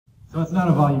So it's not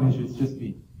a volume issue, it's just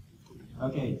me.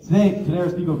 Okay, today our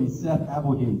speaker will be Seth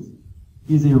Applegate.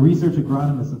 He's a research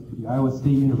agronomist for the Iowa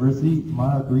State University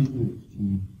Monarch Research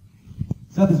Team.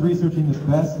 Seth is researching the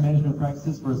best management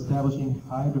practices for establishing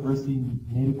high diversity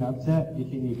native habitat,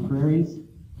 aka prairies,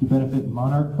 to benefit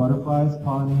monarch butterflies,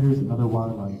 pollinators, and other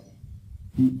wildlife.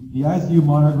 The ISU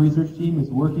Monarch Research Team is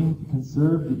working to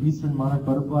conserve the eastern monarch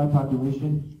butterfly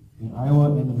population in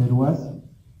Iowa and the Midwest.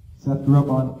 Seth grew up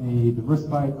on a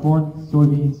diversified corn,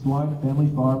 soybean, swine family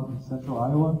farm in central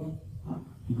Iowa.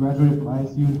 He graduated from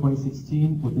ISU in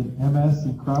 2016 with an MS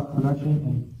in crop production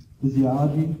and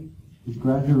physiology. His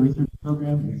graduate research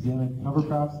program examined cover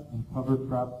crops and cover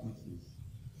crop mixes.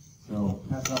 So,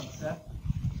 pass it off to Seth.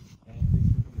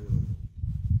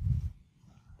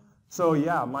 So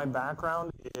yeah, my background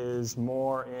is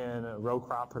more in row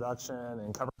crop production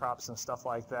and cover crops and stuff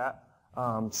like that.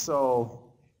 So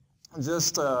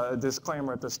just a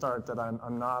disclaimer at the start that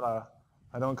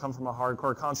I don't come from a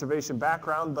hardcore conservation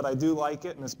background, but I do like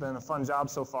it and it's been a fun job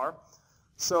so far.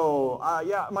 So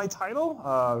yeah, my title,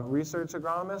 research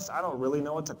agronomist, I don't really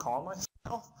know what to call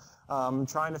myself. I'm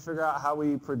trying to figure out how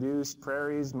we produce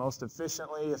prairies most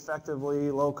efficiently,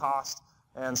 effectively, low cost.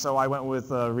 And so I went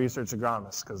with research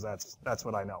agronomist because that's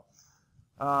what I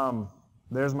know.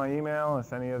 There's my email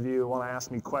if any of you want to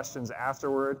ask me questions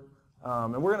afterward.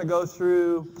 And we're going to go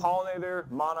through pollinator,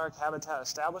 monarch habitat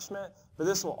establishment, but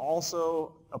this will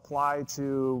also apply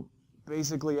to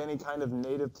basically any kind of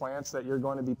native plants that you're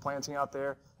going to be planting out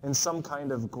there in some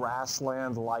kind of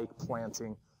grassland-like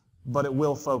planting, but it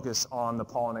will focus on the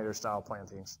pollinator style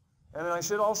plantings. And then I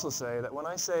should also say that when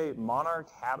I say monarch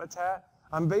habitat,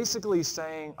 I'm basically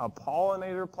saying a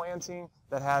pollinator planting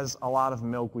that has a lot of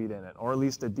milkweed in it, or at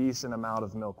least a decent amount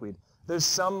of milkweed. There's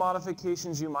some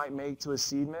modifications you might make to a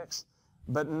seed mix,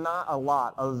 but not a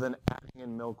lot other than adding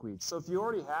in milkweed. So if you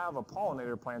already have a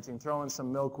pollinator planting, throw in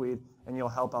some milkweed and you'll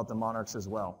help out the monarchs as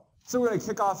well. So we're going to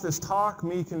kick off this talk,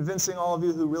 me convincing all of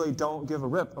you who really don't give a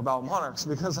rip about monarchs,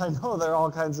 because I know there are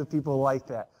all kinds of people like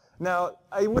that. Now,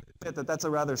 I would admit that that's a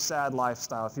rather sad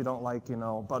lifestyle if you don't like,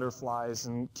 butterflies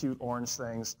and cute orange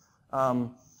things.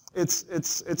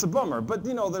 It's a bummer, but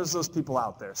there's those people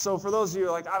out there. So for those of you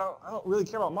who are like, I don't really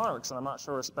care about monarchs and I'm not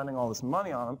sure we're spending all this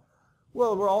money on them,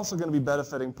 well, we're also going to be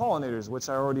benefiting pollinators, which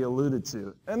I already alluded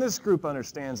to. And this group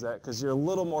understands that because you're a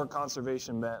little more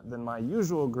conservation bent than my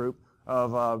usual group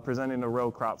of presenting to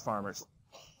row crop farmers.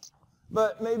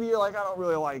 But maybe you're like, I don't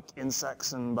really like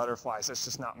insects and butterflies. That's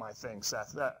just not my thing,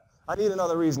 Seth. I need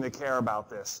another reason to care about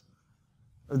this.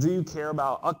 Or do you care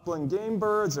about upland game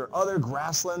birds or other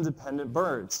grassland-dependent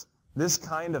birds? This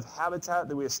kind of habitat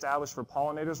that we establish for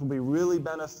pollinators will be really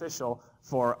beneficial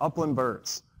for upland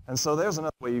birds. And so there's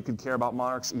another way you could care about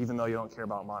monarchs even though you don't care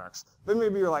about monarchs. But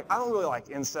maybe you're like, I don't really like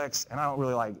insects and I don't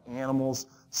really like animals,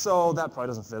 so that probably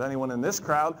doesn't fit anyone in this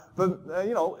crowd. But,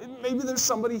 maybe there's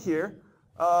somebody here.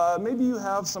 Maybe you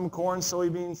have some corn,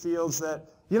 soybean fields that,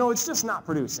 it's just not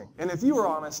producing. And if you were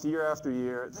honest year after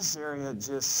year, this area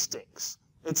just stinks.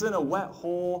 It's in a wet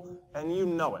hole and you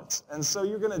know it. And so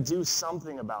you're going to do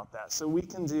something about that. So we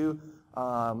can do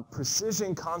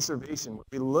precision conservation.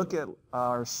 We look at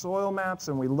our soil maps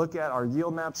and we look at our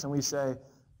yield maps and we say,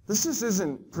 this just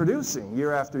isn't producing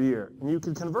year after year. And you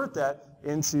can convert that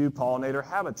into pollinator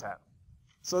habitat.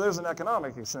 So there's an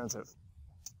economic incentive.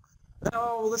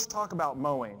 Now let's talk about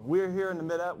mowing. We're here in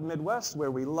the Midwest where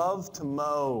we love to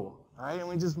mow, right? And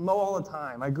we just mow all the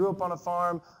time. I grew up on a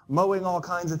farm mowing all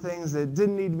kinds of things that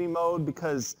didn't need to be mowed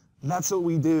because that's what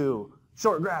we do.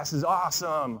 Short grass is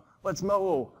awesome. Let's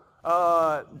mow.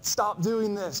 Stop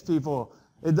doing this, people.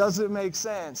 It doesn't make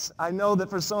sense. I know that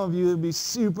for some of you it'd be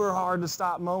super hard to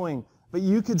stop mowing, but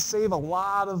you could save a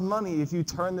lot of money if you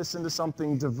turn this into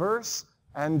something diverse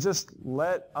and just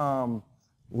let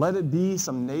it be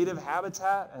some native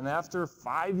habitat. And after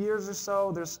 5 years or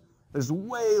so, there's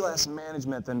way less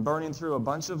management than burning through a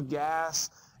bunch of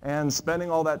gas and spending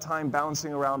all that time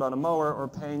bouncing around on a mower or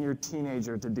paying your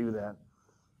teenager to do that.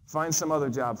 Find some other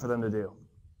job for them to do.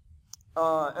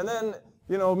 And then,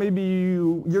 maybe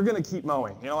you're going to keep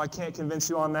mowing. I can't convince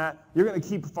you on that. You're going to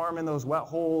keep farming those wet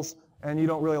holes, and you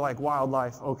don't really like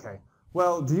wildlife. Okay.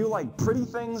 Well, do you like pretty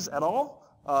things at all?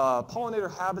 Pollinator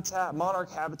habitat,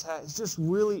 monarch habitat is just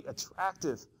really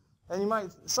attractive.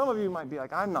 And some of you might be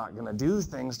like, I'm not going to do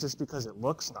things just because it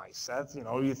looks nice, Seth.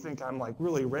 You think I'm like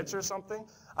really rich or something.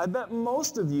 I bet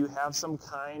most of you have some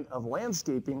kind of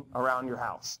landscaping around your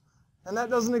house. And that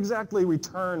doesn't exactly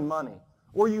return money.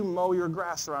 Or you mow your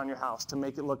grass around your house to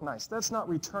make it look nice. That's not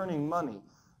returning money.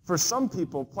 For some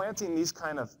people, planting these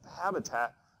kind of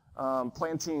habitat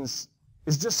plantings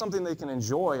is just something they can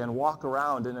enjoy and walk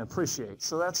around and appreciate.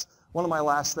 So that's one of my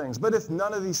last things. But if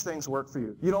none of these things work for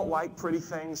you, you don't like pretty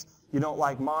things, you don't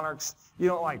like monarchs, you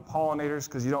don't like pollinators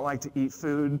because you don't like to eat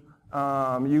food,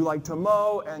 you like to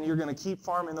mow, and you're going to keep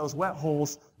farming those wet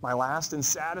holes, my last and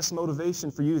saddest motivation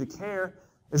for you to care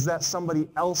is that somebody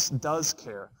else does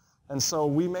care. And so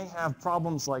we may have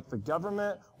problems like the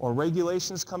government or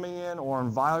regulations coming in or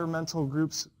environmental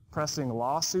groups pressing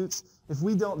lawsuits if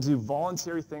we don't do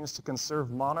voluntary things to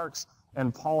conserve monarchs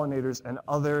and pollinators and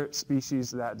other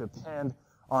species that depend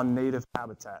on native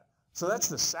habitat. So that's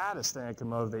the saddest thing I can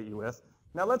motivate you with.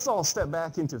 Now let's all step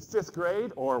back into 5th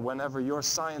grade or whenever your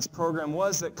science program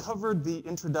was that covered the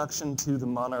introduction to the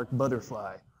monarch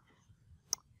butterfly.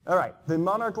 All right, the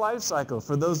monarch life cycle,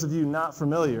 for those of you not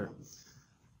familiar.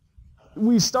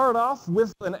 We start off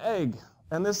with an egg,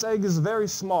 and this egg is very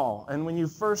small. And when you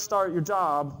first start your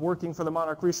job working for the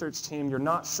monarch research team, you're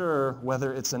not sure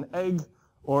whether it's an egg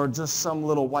or just some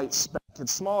little white speck.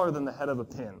 It's smaller than the head of a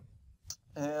pin.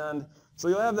 And so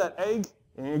you'll have that egg,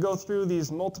 and you go through these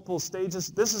multiple stages.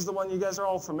 This is the one you guys are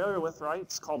all familiar with, right?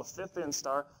 It's called a 5th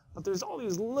instar. But there's all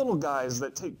these little guys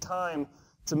that take time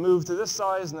to move to this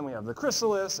size, and then we have the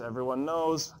chrysalis, everyone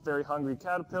knows, very hungry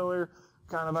caterpillar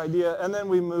kind of idea, and then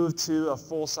we move to a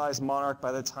full-size monarch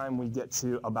by the time we get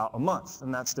to about a month,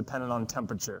 and that's dependent on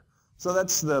temperature. So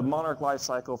that's the monarch life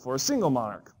cycle for a single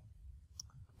monarch.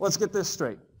 Let's get this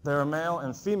straight. There are male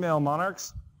and female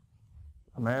monarchs.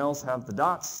 The males have the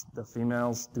dots, the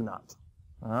females do not.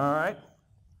 All right?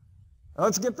 Now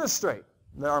let's get this straight.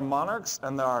 There are monarchs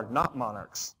and there are not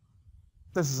monarchs.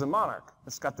 This is a monarch.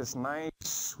 It's got this nice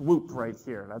swoop right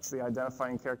here. That's the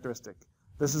identifying characteristic.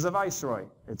 This is a viceroy.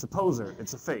 It's a poser.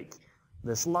 It's a fake.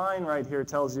 This line right here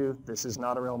tells you this is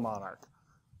not a real monarch.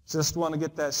 Just want to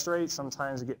get that straight.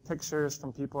 Sometimes you get pictures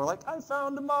from people who are like, I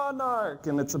found a monarch,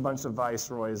 and it's a bunch of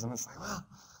viceroys, and it's like, well,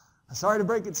 sorry to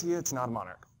break it to you, it's not a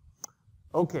monarch.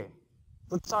 Okay,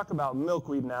 let's talk about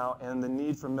milkweed now and the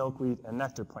need for milkweed and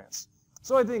nectar plants.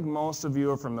 So I think most of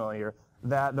you are familiar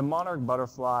that the monarch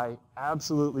butterfly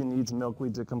absolutely needs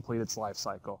milkweed to complete its life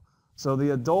cycle. So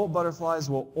the adult butterflies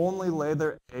will only lay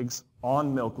their eggs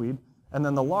on milkweed, and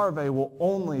then the larvae will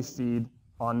only feed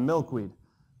on milkweed.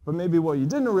 But maybe what you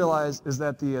didn't realize is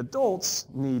that the adults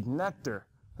need nectar.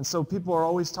 And so people are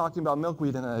always talking about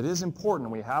milkweed, and it is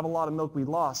important. We have a lot of milkweed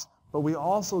loss, but we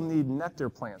also need nectar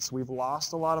plants. We've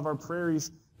lost a lot of our prairies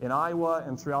in Iowa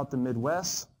and throughout the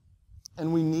Midwest,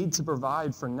 and we need to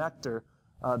provide for nectar,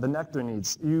 the nectar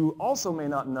needs. You also may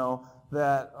not know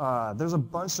that there's a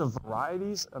bunch of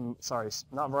varieties,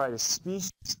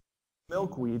 species of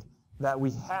milkweed that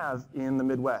we have in the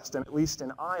Midwest. And at least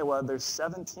in Iowa, there's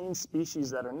 17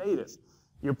 species that are native.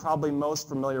 You're probably most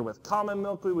familiar with common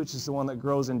milkweed, which is the one that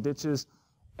grows in ditches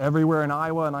everywhere in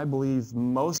Iowa, and I believe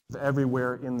most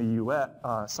everywhere in the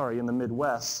in the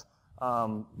Midwest.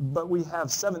 But we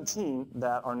have 17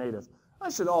 that are native. I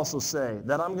should also say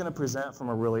that I'm going to present from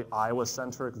a really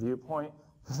Iowa-centric viewpoint,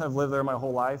 because I've lived there my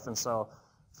whole life, and so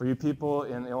for you people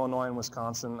in Illinois and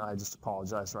Wisconsin, I just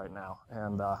apologize right now,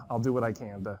 and I'll do what I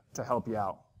can to help you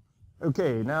out.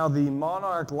 Okay, now the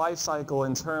monarch life cycle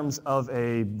in terms of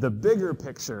the bigger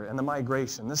picture and the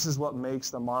migration. This is what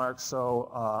makes the monarch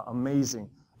so amazing.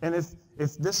 And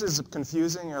if this is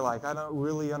confusing, you're like, I don't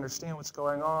really understand what's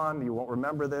going on, you won't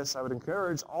remember this, I would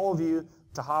encourage all of you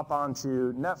to hop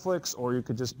onto Netflix, or you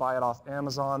could just buy it off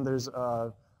Amazon. There's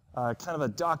kind of a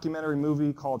documentary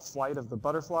movie called Flight of the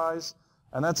Butterflies,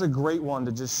 and that's a great one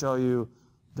to just show you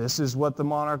this is what the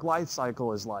monarch life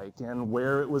cycle is like and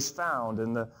where it was found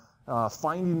and the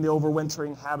finding the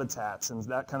overwintering habitats and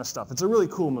that kind of stuff. It's a really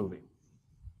cool movie.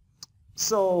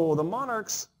 So the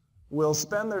monarchs will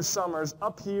spend their summers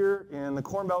up here in the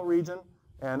Corn Belt region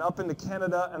and up into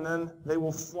Canada, and then they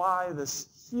will fly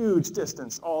this huge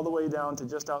distance all the way down to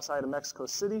just outside of Mexico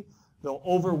City. They'll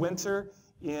overwinter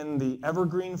in the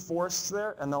evergreen forests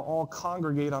there, and they'll all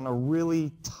congregate on a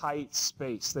really tight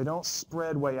space. They don't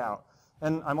spread way out.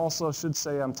 And should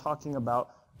say I'm talking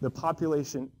about the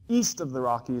population east of the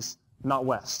Rockies, not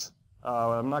west.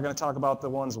 I'm not going to talk about the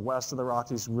ones west of the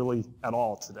Rockies really at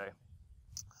all today.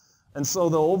 And so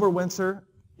they'll overwinter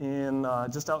in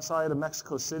just outside of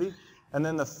Mexico City, and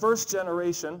then the first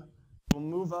generation will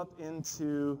move up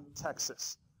into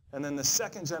Texas. And then the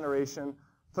second generation,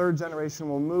 third generation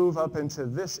will move up into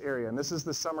this area, and this is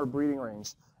the summer breeding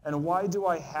range. And why do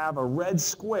I have a red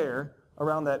square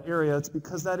around that area? It's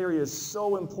because that area is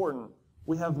so important.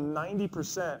 We have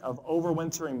 90% of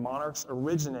overwintering monarchs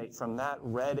originate from that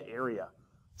red area.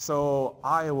 So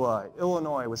Iowa,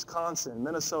 Illinois, Wisconsin,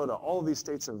 Minnesota, all of these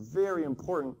states are very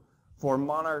important for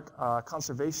monarch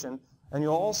conservation. And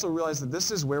you'll also realize that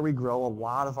this is where we grow a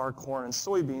lot of our corn and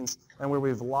soybeans, and where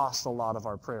we've lost a lot of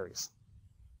our prairies.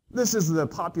 This is the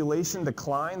population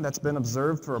decline that's been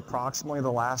observed for approximately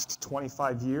the last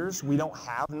 25 years. We don't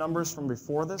have numbers from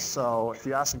before this, so if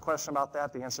you ask a question about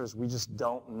that, the answer is we just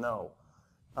don't know.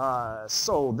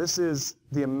 So this is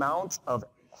the amount of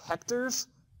hectares.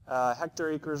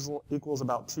 Hectare acres equals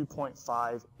about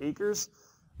 2.5 acres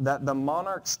that the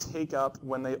monarchs take up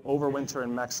when they overwinter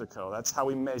in Mexico. That's how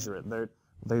we measure it.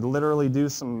 They literally do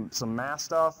some math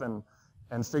stuff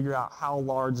and figure out how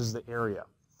large is the area.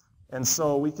 And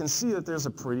so we can see that there's a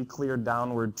pretty clear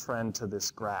downward trend to this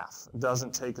graph. It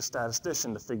doesn't take a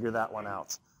statistician to figure that one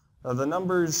out. The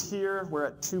numbers here, we're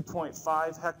at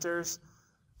 2.5 hectares.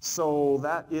 So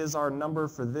that is our number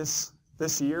for this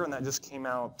year, and that just came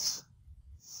out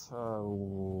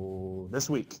this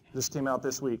week. Just came out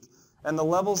this week. And the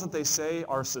levels that they say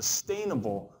are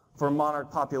sustainable for a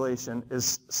monarch population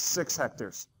is 6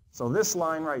 hectares. So this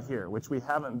line right here, which we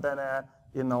haven't been at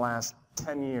in the last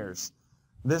 10 years,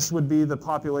 this would be the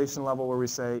population level where we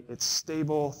say it's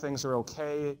stable, things are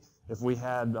okay. If we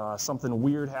had something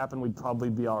weird happen, we'd probably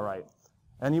be all right.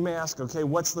 And you may ask, okay,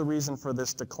 what's the reason for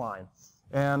this decline?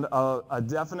 And a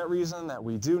definite reason that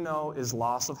we do know is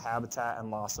loss of habitat and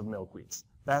loss of milkweeds.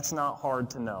 That's not hard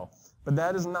to know. But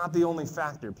that is not the only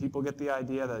factor. People get the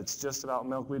idea that it's just about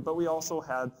milkweed, but we also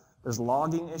there's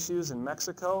logging issues in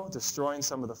Mexico, destroying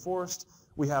some of the forest.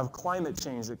 We have climate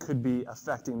change that could be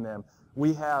affecting them.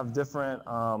 We have there's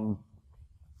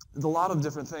a lot of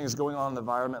different things going on in the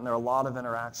environment, and there are a lot of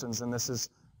interactions, and this is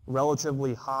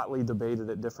relatively hotly debated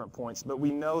at different points. But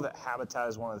we know that habitat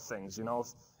is one of the things. You know,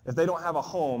 if they don't have a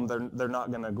home, they're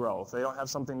not going to grow. If they don't have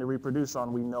something to reproduce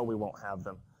on, we know we won't have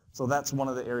them. So that's one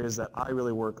of the areas that I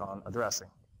really work on addressing.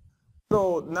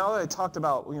 So now that I talked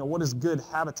about, what is good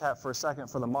habitat for a second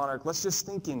for the monarch, let's just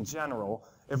think in general.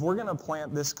 If we're going to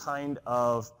plant this kind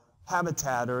of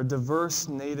habitat or a diverse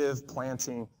native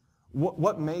planting,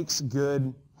 what makes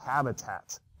good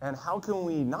habitat? And how can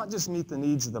we not just meet the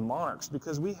needs of the monarchs?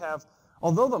 Because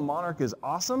although the monarch is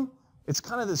awesome, it's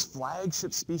kind of this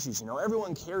flagship species.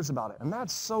 Everyone cares about it, and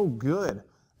that's so good.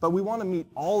 But we want to meet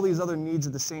all these other needs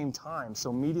at the same time.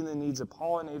 So meeting the needs of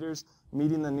pollinators,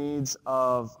 meeting the needs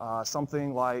of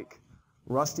something like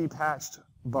rusty-patched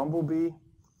bumblebee,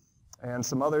 and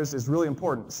some others is really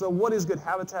important. So what is good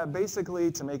habitat? Basically,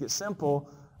 to make it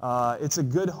simple, it's a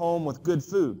good home with good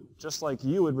food, just like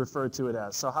you would refer to it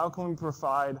as. So how can we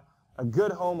provide a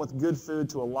good home with good food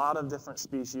to a lot of different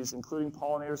species, including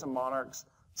pollinators and monarchs?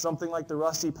 Something like the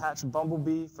rusty-patched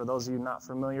bumblebee, for those of you not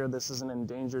familiar, this is an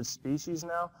endangered species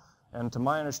now. And to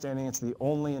my understanding, it's the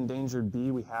only endangered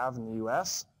bee we have in the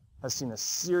U.S. Has seen a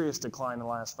serious decline in the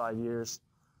last 5 years.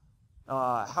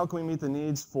 How can we meet the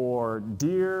needs for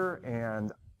deer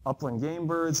and upland game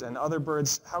birds and other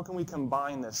birds? How can we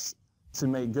combine this to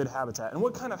make good habitat? And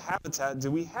what kind of habitat do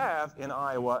we have in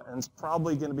Iowa? And it's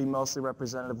probably going to be mostly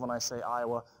representative when I say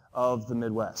Iowa of the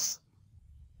Midwest.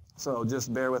 So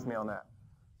just bear with me on that.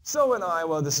 So in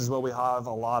Iowa, this is what we have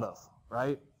a lot of,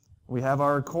 right? We have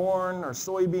our corn, our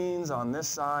soybeans on this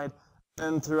side,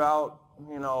 and throughout,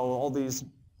 all these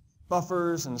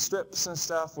buffers and strips and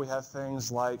stuff, we have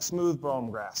things like smooth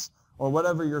brome grass, or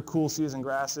whatever your cool season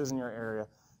grass is in your area.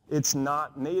 It's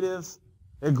not native.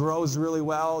 It grows really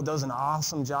well, does an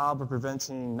awesome job of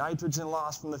preventing nitrogen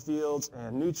loss from the fields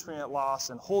and nutrient loss,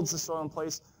 and holds the soil in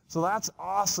place. So that's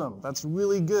awesome. That's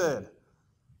really good.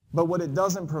 But what it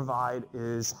doesn't provide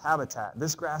is habitat.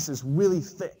 This grass is really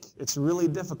thick. It's really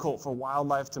difficult for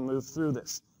wildlife to move through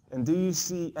this. And do you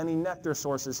see any nectar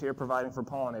sources here providing for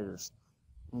pollinators?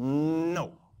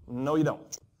 No. No, you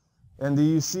don't. And do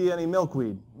you see any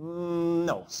milkweed?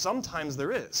 No. Sometimes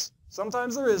there is.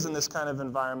 Sometimes there is in this kind of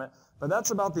environment, but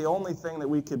that's about the only thing that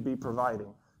we could be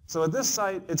providing. So at this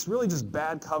site, it's really just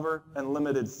bad cover and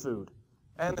limited food.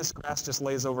 And this grass just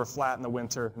lays over flat in the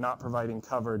winter, not providing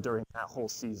cover during that whole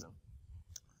season.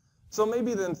 So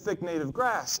maybe then thick native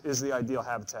grass is the ideal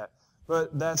habitat,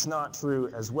 but that's not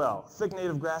true as well. Thick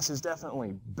native grass is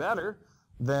definitely better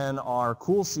than our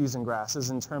cool season grasses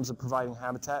in terms of providing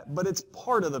habitat, but it's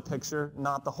part of the picture,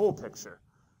 not the whole picture.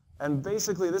 And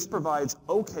basically this provides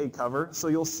okay cover, so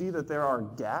you'll see that there are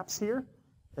gaps here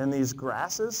in these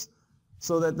grasses,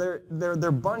 so that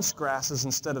they're bunch grasses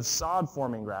instead of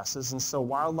sod-forming grasses, and so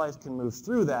wildlife can move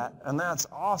through that, and that's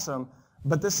awesome,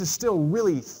 but this is still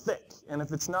really thick, and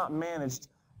if it's not managed,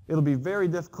 it'll be very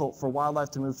difficult for wildlife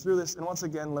to move through this, and once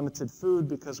again, limited food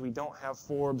because we don't have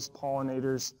forbs,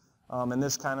 pollinators in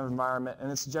this kind of environment,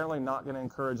 and it's generally not going to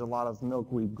encourage a lot of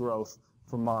milkweed growth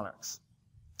for monarchs.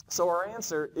 So our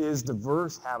answer is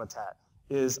diverse habitat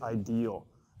is ideal.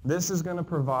 This is going to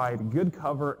provide good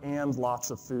cover and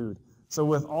lots of food. So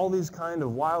with all these kind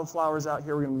of wildflowers out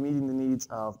here, we're going to be meeting the needs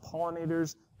of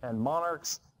pollinators and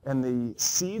monarchs, and the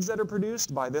seeds that are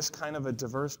produced by this kind of a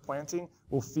diverse planting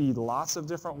will feed lots of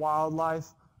different wildlife,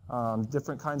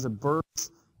 different kinds of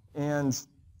birds, and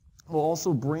will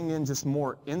also bring in just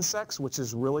more insects, which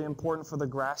is really important for the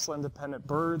grassland-dependent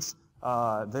birds.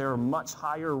 There are much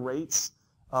higher rates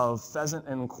of pheasant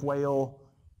and quail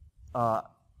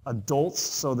adults,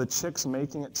 so the chicks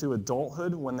making it to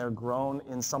adulthood when they're grown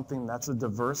in something that's a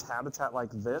diverse habitat like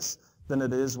this than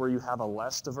it is where you have a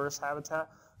less diverse habitat.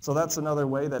 So that's another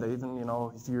way that even,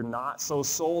 if you're not so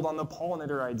sold on the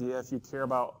pollinator idea, if you care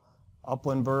about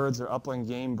upland birds or upland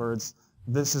game birds,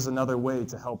 this is another way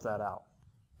to help that out.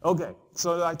 Okay,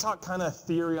 so I talked kind of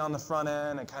theory on the front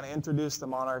end and kind of introduced the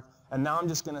monarch, and now I'm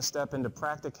just going to step into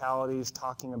practicalities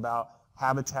talking about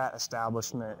habitat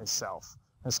establishment itself.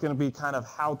 It's going to be kind of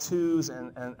how-tos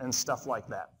and stuff like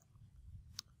that.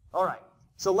 All right,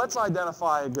 so let's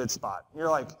identify a good spot. You're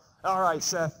like, all right,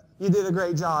 Seth, you did a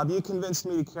great job. You convinced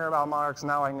me to care about monarchs.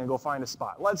 Now I'm going to go find a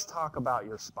spot. Let's talk about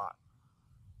your spot.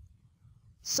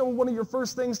 So one of your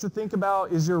first things to think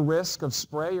about is your risk of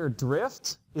spray or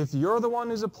drift. If you're the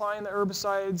one who's applying the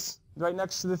herbicides right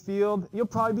next to the field, you'll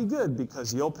probably be good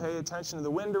because you'll pay attention to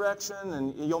the wind direction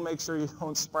and you'll make sure you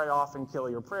don't spray off and kill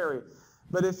your prairie.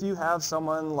 But if you have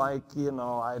someone like, I don't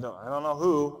know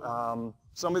who,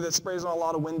 somebody that sprays on a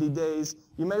lot of windy days,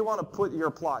 you may want to put your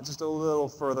plot just a little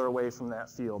further away from that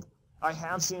field. I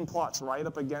have seen plots right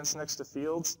up against next to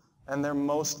fields, and they're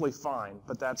mostly fine,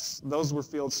 but those were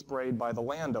fields sprayed by the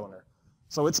landowner.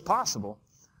 So it's possible.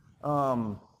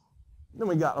 Then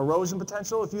we got erosion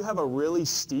potential. If you have a really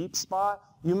steep spot,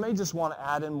 you may just want to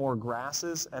add in more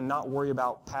grasses and not worry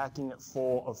about packing it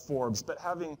full of forbs, but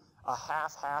having a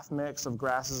half-half mix of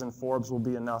grasses and forbs will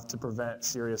be enough to prevent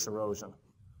serious erosion.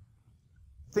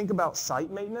 Think about site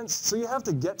maintenance. So you have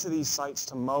to get to these sites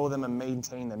to mow them and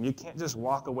maintain them. You can't just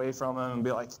walk away from them and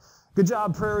be like, good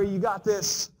job, prairie, you got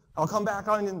this. I'll come back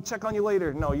on and check on you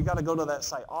later. No, you got to go to that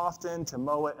site often to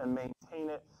mow it and maintain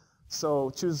it.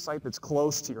 So choose a site that's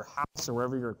close to your house or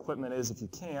wherever your equipment is if you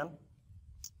can.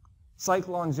 Site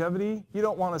longevity, you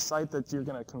don't want a site that you're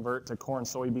going to convert to corn,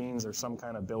 soybeans, or some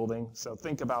kind of building. So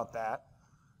think about that.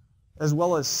 As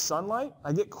well as sunlight.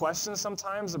 I get questions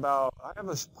sometimes about, I have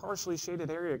a partially shaded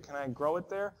area, can I grow it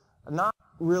there? Not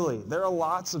really. There are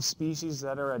lots of species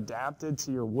that are adapted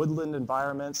to your woodland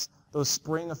environments. Those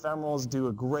spring ephemerals do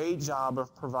a great job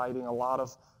of providing a lot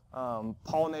of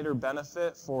pollinator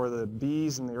benefit for the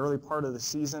bees in the early part of the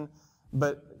season.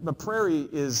 But the prairie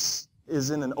is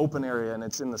in an open area and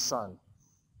it's in the sun.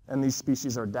 And these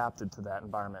species are adapted to that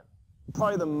environment.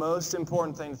 Probably the most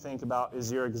important thing to think about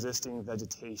is your existing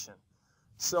vegetation.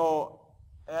 So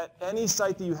at any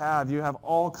site that you have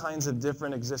all kinds of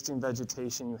different existing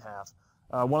vegetation you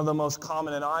have. One of the most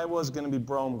common in Iowa is going to be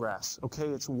brome grass. Okay,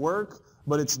 it's work,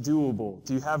 but it's doable.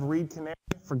 Do you have reed canary?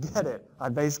 Forget it. I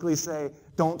basically say,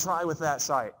 don't try with that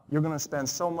site. You're going to spend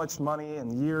so much money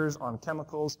and years on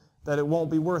chemicals that it won't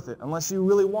be worth it. Unless you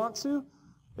really want to,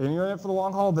 and you're in it for the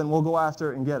long haul, then we'll go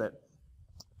after it and get it.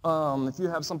 If you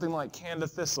have something like Canada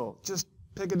thistle, just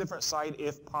pick a different site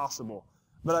if possible.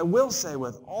 But I will say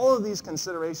with all of these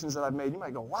considerations that I've made, you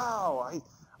might go, wow,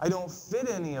 I don't fit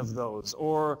any of those,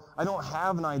 or I don't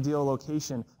have an ideal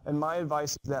location. And my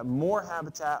advice is that more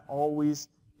habitat always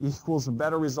equals a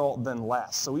better result than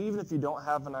less. So even if you don't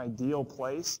have an ideal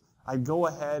place, I'd go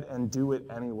ahead and do it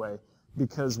anyway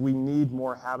because we need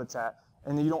more habitat,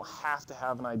 and you don't have to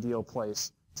have an ideal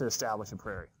place to establish a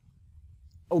prairie.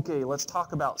 Okay, let's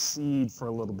talk about seed for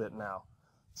a little bit now.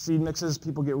 Seed mixes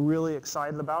people get really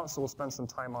excited about, so we'll spend some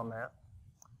time on that.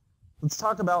 Let's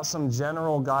talk about some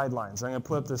general guidelines. I'm going to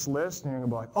put up this list, and you're going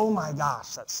to be like, oh my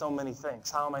gosh, that's so many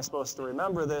things. How am I supposed to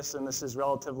remember this? And this is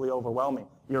relatively overwhelming.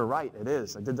 You're right, it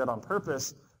is. I did that on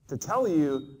purpose to tell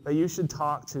you that you should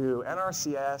talk to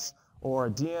NRCS or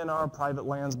a DNR private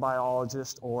lands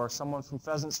biologist or someone from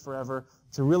Pheasants Forever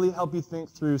to really help you think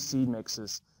through seed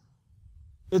mixes.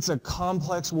 It's a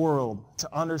complex world to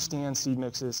understand seed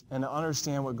mixes and to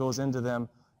understand what goes into them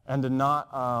and to not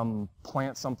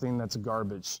plant something that's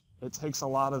garbage. It takes a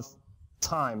lot of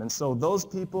time. And so those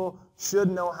people should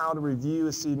know how to review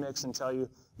a seed mix and tell you,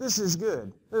 this is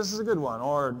good, this is a good one,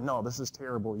 or no, this is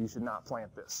terrible, you should not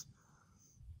plant this.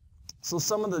 So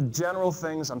some of the general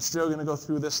things, I'm still going to go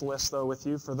through this list though with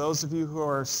you. For those of you who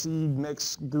are seed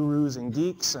mix gurus and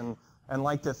geeks and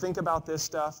like to think about this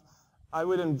stuff, I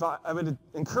would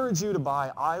encourage you to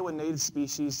buy Iowa native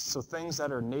species, so things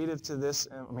that are native to this,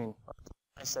 when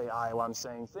I say Iowa, I'm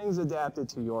saying things adapted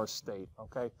to your state,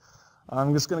 okay?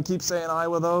 I'm just going to keep saying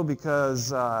Iowa though because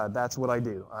that's what I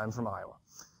do. I'm from Iowa.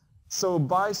 So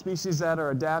buy species that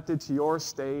are adapted to your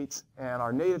state and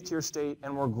are native to your state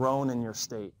and were grown in your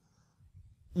state.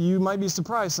 You might be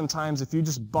surprised sometimes if you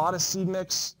just bought a seed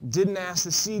mix, didn't ask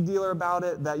the seed dealer about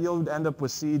it, that you'll end up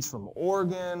with seeds from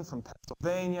Oregon, from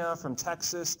Pennsylvania, from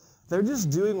Texas. They're just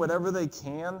doing whatever they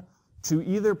can to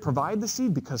either provide the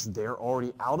seed because they're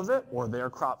already out of it, or their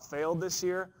crop failed this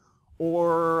year,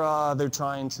 or they're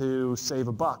trying to save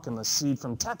a buck and the seed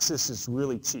from Texas is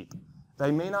really cheap. They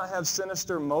may not have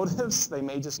sinister motives, they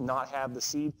may just not have the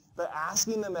seed, but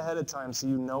asking them ahead of time so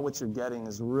you know what you're getting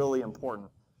is really important.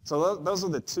 So those are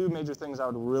the two major things I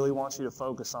would really want you to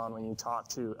focus on when you talk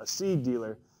to a seed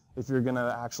dealer if you're going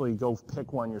to actually go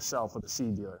pick one yourself with a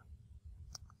seed dealer.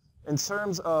 In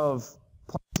terms of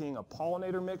planting a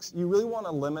pollinator mix, you really want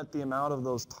to limit the amount of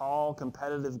those tall,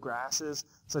 competitive grasses,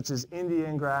 such as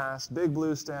Indian grass, big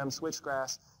blue stem,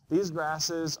 switchgrass. These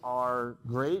grasses are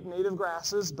great native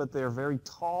grasses, but they're very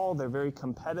tall, they're very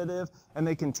competitive, and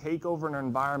they can take over an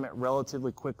environment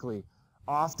relatively quickly.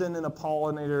 Often in a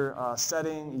pollinator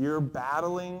setting, you're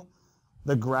battling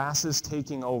the grasses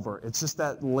taking over. It's just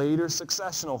that later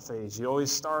successional phase. You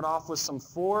always start off with some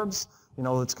forbs,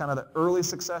 it's kind of the early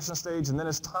succession stage, and then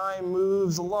as time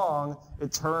moves along,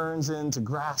 it turns into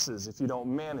grasses if you don't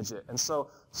manage it. And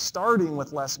so starting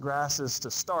with less grasses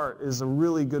to start is a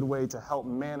really good way to help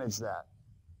manage that.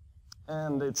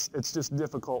 And it's just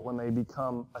difficult when they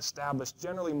become established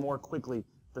generally more quickly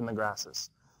than the grasses.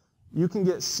 You can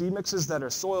get seed mixes that are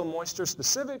soil moisture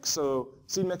specific, so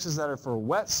seed mixes that are for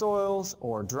wet soils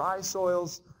or dry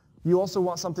soils. You also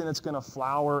want something that's going to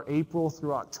flower April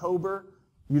through October.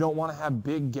 You don't want to have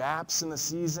big gaps in the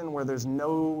season where there's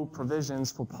no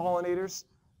provisions for pollinators.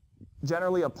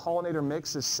 Generally, a pollinator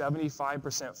mix is 75%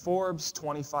 forbs,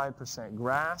 25%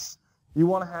 grass. You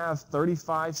want to have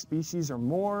 35 species or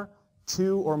more,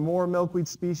 2 or more milkweed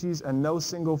species, and no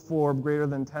single forb greater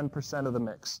than 10% of the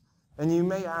mix. And you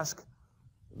may ask,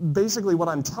 basically what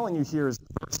I'm telling you here is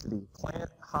diversity, plant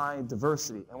high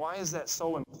diversity. And why is that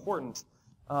so important?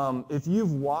 If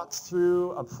you've walked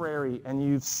through a prairie and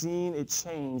you've seen it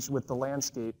change with the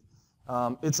landscape,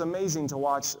 it's amazing to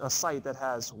watch a site that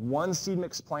has one seed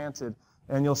mix planted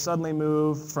and you'll suddenly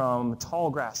move from tall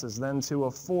grasses, then to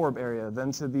a forb area,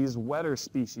 then to these wetter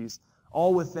species,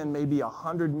 all within maybe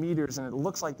 100 meters, and it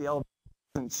looks like the elevation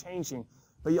isn't changing.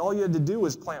 But all you had to do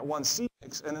was plant one seed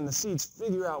mix, and then the seeds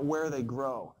figure out where they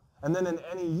grow. And then in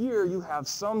any year, you have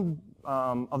some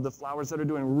of the flowers that are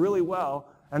doing really well,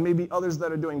 and maybe others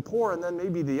that are doing poor, and then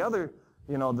maybe the other,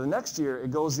 the next year,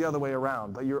 it goes the other way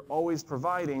around. But you're always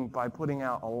providing by putting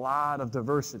out a lot of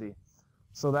diversity.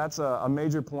 So that's a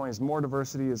major point, is more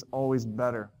diversity is always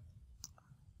better.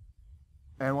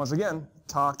 And once again,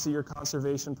 talk to your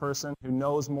conservation person who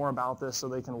knows more about this so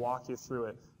they can walk you through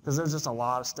it, because there's just a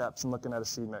lot of steps in looking at a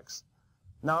seed mix.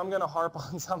 Now I'm going to harp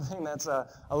on something that's a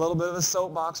little bit of a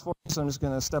soapbox for you, so I'm just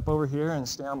going to step over here and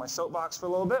stay on my soapbox for a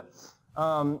little bit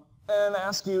and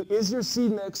ask you, is your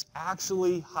seed mix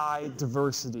actually high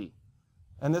diversity?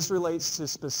 And this relates to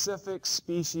specific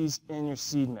species in your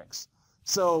seed mix.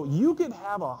 So you could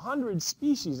have 100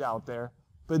 species out there,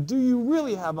 but do you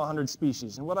really have 100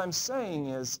 species? And what I'm saying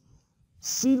is,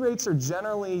 seed rates are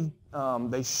generally,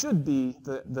 they should be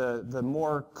the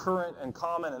more current and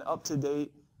common and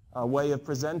up-to-date way of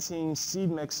presenting seed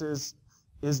mixes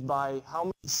is by how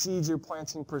many seeds you're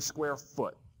planting per square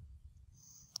foot.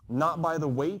 Not by the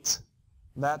weight.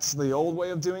 That's the old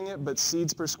way of doing it, but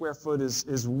seeds per square foot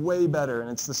is way better, and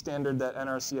it's the standard that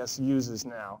NRCS uses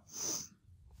now.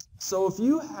 So if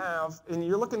you have, and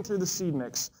you're looking through the seed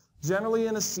mix, generally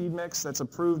in a seed mix that's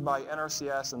approved by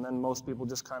NRCS, and then most people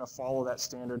just kind of follow that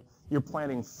standard, you're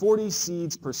planting 40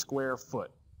 seeds per square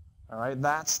foot. All right,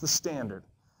 that's the standard.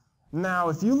 Now,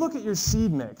 if you look at your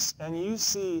seed mix and you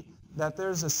see that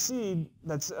there's a seed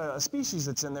that's a species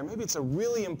that's in there, maybe it's a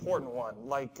really important one,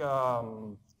 like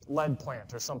lead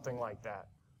plant or something like that,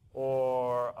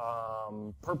 or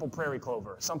purple prairie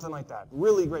clover, something like that,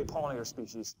 really great pollinator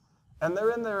species. And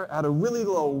they're in there at a really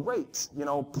low rate,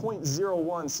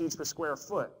 0.01 seeds per square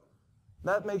foot.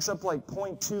 That makes up like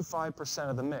 0.25%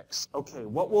 of the mix. Okay,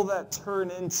 what will that turn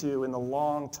into in the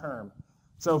long term?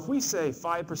 So if we say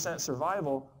 5%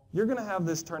 survival, you're going to have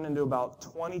this turn into about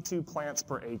 22 plants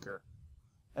per acre.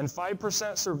 And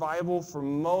 5% survival for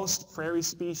most prairie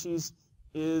species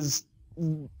is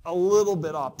a little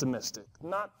bit optimistic.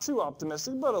 Not too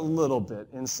optimistic, but a little bit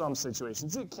in some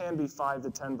situations. It can be 5 to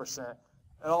 10%.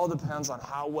 It all depends on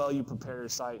how well you prepare your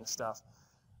site and stuff.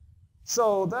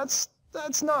 So that's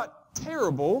not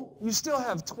terrible. You still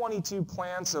have 22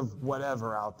 plants of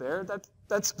whatever out there.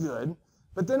 That's good.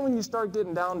 But then when you start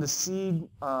getting down to seed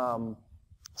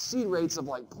seed rates of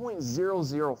like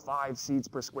 0.005 seeds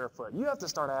per square foot. You have to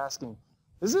start asking,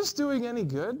 is this doing any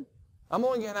good? I'm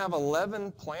only going to have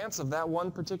 11 plants of that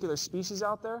one particular species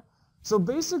out there. So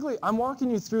basically, I'm walking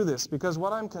you through this because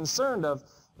what I'm concerned of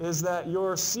is that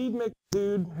your seed mix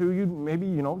dude who you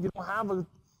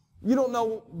don't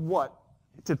know what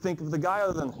to think of the guy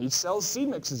other than he sells seed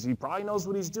mixes. He probably knows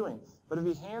what he's doing. But if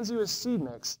he hands you a seed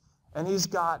mix and he's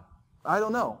got,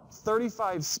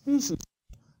 35 species,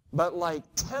 but like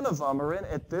 10 of them are in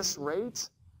at this rate,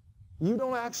 you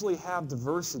don't actually have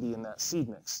diversity in that seed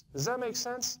mix. Does that make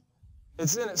sense?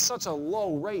 It's in at such a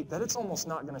low rate that it's almost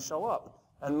not going to show up.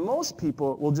 And most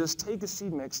people will just take a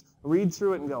seed mix, read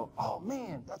through it, and go, oh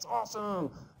man, that's awesome.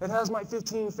 It has my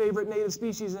 15 favorite native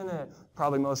species in it.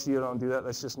 Probably most of you don't do that.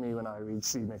 That's just me when I read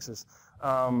seed mixes.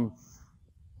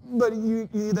 But you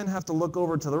then have to look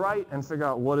over to the right and figure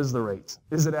out what is the rate.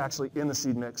 Is it actually in the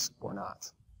seed mix or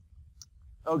not?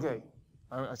 Okay,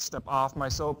 I step off my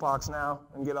soapbox now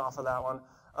and get off of that one.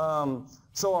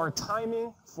 So our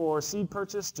timing for seed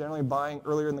purchase, generally buying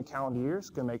earlier in the calendar year,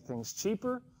 is going to make things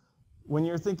cheaper. When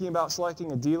you're thinking about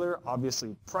selecting a dealer,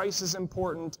 obviously price is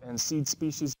important and seed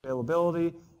species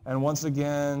availability. And once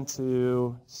again,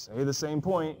 to say the same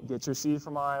point, get your seed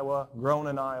from Iowa, grown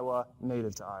in Iowa,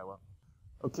 native to Iowa.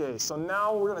 Okay, so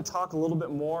now we're going to talk a little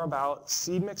bit more about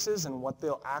seed mixes and what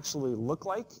they'll actually look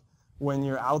like when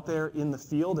you're out there in the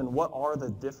field and what are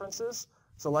the differences.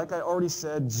 So like I already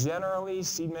said, generally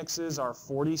seed mixes are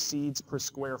 40 seeds per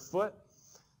square foot.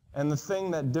 And the thing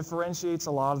that differentiates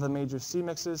a lot of the major seed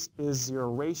mixes is your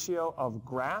ratio of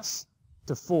grass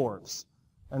to forbs.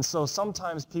 And so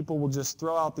sometimes people will just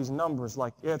throw out these numbers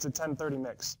like, yeah, it's a 10-30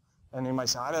 mix. And you might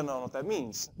say, I don't know what that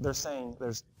means. They're saying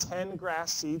there's 10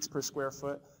 grass seeds per square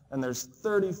foot and there's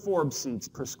 30 forb seeds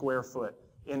per square foot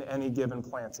in any given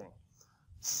planting.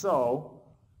 So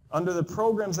under the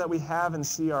programs that we have in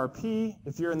CRP,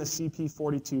 if you're in the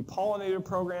CP42 pollinator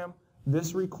program,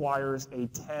 this requires a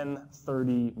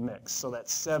 10-30 mix, so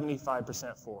that's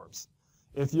 75% forbs.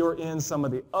 If you're in some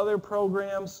of the other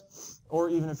programs, or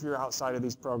even if you're outside of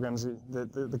these programs,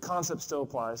 the concept still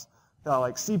applies.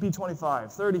 Like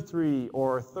CP25, 33,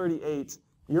 or 38,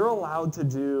 you're allowed to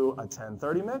do a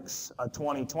 10-30 mix, a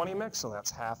 20-20 mix, so that's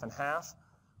half and half,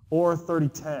 or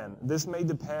 30-10. This may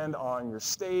depend on your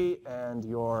state and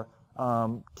your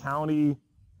county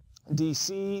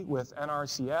DC with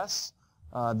NRCS.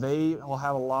 They will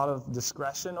have a lot of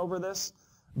discretion over this,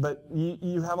 but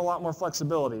you have a lot more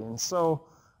flexibility. And so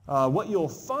what you'll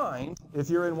find if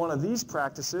you're in one of these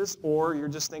practices or you're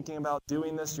just thinking about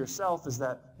doing this yourself is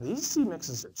that these seed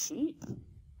mixes are cheap.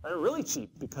 They're really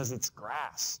cheap because it's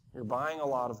grass. You're buying a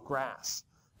lot of grass.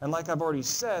 And like I've already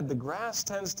said, the grass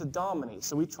tends to dominate,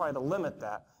 so we try to limit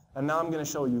that. And now I'm going to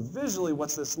show you visually what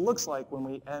this looks like when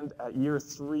we end at year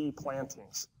 3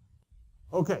 plantings.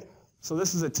 Okay. So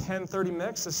this is a 10-30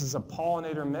 mix. This is a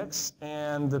pollinator mix,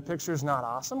 and the picture's not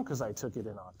awesome because I took it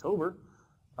in October.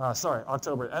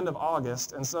 End of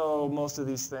August, and so most of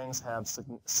these things have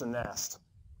senesced.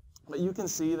 But you can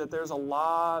see that there's a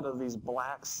lot of these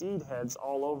black seed heads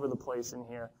all over the place in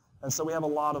here, and so we have a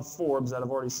lot of forbs that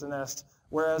have already senesced,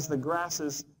 whereas the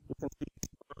grasses, you can see these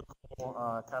vertical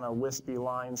kind of wispy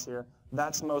lines here.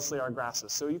 That's mostly our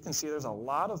grasses. So you can see there's a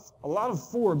lot of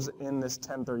forbs in this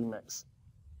 10-30 mix.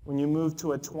 When you move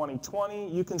to a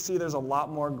 20-20, you can see there's a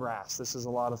lot more grass. This is a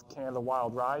lot of Canada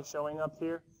wild rye showing up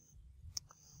here.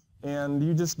 And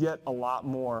you just get a lot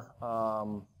more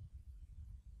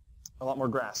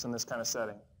grass in this kind of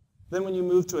setting. Then when you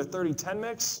move to a 30-10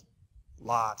 mix,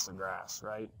 lots of grass,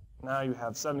 right? Now you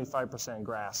have 75%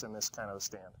 grass in this kind of a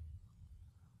stand.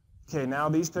 Okay, now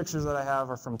these pictures that I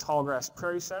have are from Tallgrass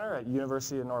Prairie Center at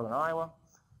University of Northern Iowa.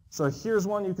 So here's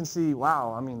one you can see,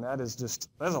 wow, I mean, there's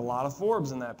a lot of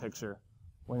forbs in that picture.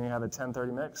 When you have a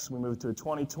 10-30 mix, we move to a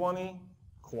 20-20,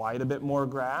 quite a bit more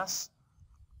grass.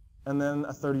 And then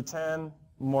a 30-10,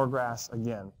 more grass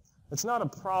again. It's not a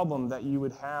problem that you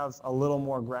would have a little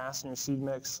more grass in your seed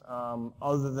mix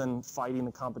other than fighting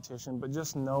the competition, but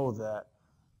just know that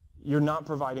you're not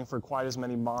providing for quite as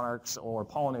many monarchs or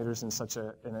pollinators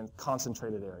in a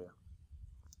concentrated area.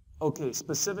 Okay,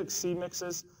 specific seed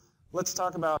mixes. Let's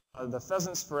talk about the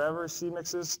Pheasants Forever seed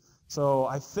mixes. So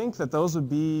I think that those would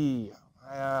be,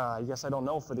 I guess I don't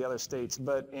know for the other states,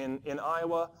 but in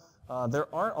Iowa, there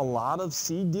aren't a lot of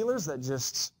seed dealers that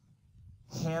just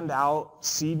hand out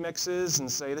seed mixes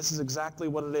and say, this is exactly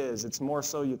what it is. It's more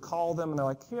so you call them and they're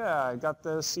like, yeah, I got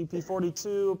the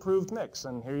CP42 approved mix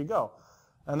and here you go.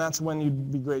 And that's when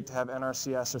you'd be great to have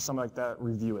NRCS or something like that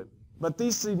review it. But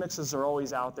these seed mixes are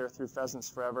always out there through Pheasants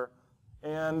Forever.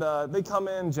 And they come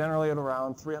in generally at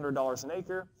around $300 an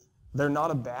acre. And you can see there's a lot of forbs in this 10-30 mix. When you move to a 30-10 mix, lots of grass. And then a 30-10, more grass again. It's not a problem that you would have a little more grass in your seed mix other than fighting the competition, but just know that you're not providing for quite as many monarchs or pollinators in a concentrated area. Okay, specific seed mixes. Let's talk about the Pheasants Forever. So They're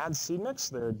not a bad seed mix.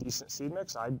 They're a decent seed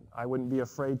mix. I wouldn't be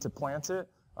afraid to plant it.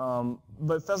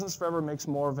 But Pheasants Forever makes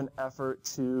more of an effort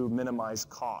to minimize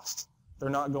cost. They're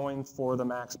not going for the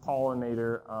max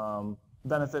pollinator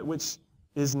benefit, which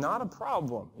is not a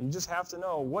problem. You just have to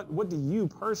know what do you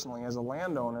personally, as a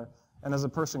landowner and as a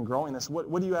person growing this,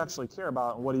 what do you actually care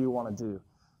about and what do you want to do?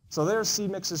 So their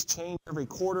seed mixes change every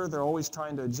quarter. They're always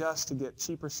trying to adjust to get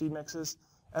cheaper seed mixes.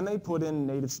 And they put in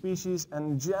native species,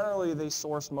 and generally they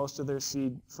source most of their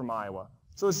seed from Iowa.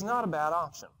 So it's not a bad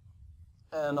option.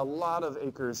 And a lot of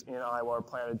acres in Iowa are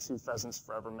planted to Pheasants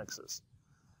Forever mixes.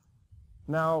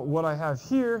 Now, what I have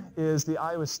here is the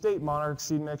Iowa State Monarch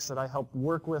seed mix that I helped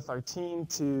work with our team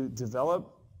to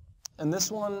develop. And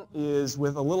this one is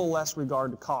with a little less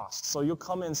regard to cost. So you'll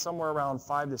come in somewhere around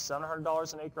 $500 to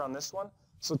 $700 an acre on this one,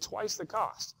 so twice the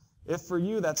cost. If for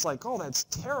you that's like, oh, that's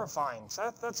terrifying,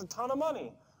 that's a ton of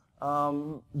money.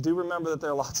 Do remember that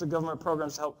there are lots of government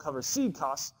programs to help cover seed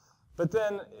costs, but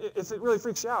then if it really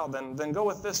freaks you out, then go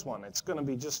with this one. It's going to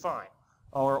be just fine,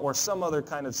 or some other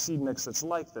kind of seed mix that's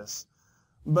like this.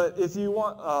 But if you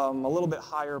want a little bit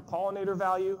higher pollinator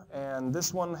value, and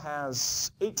this one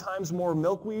has 8 times more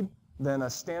milkweed than a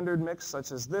standard mix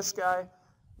such as this guy,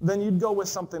 then you'd go with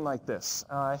something like this.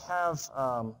 I have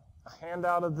a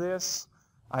handout of this.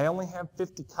 I only have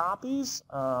 50 copies,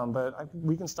 but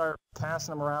we can start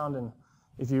passing them around, and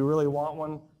if you really want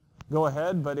one, go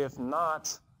ahead. But if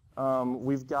not,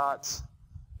 we've got,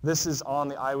 this is on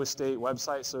the Iowa State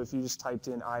website, so if you just typed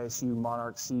in ISU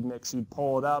Monarch Seed Mix, you'd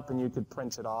pull it up and you could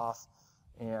print it off,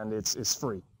 and it's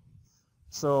free.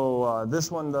 So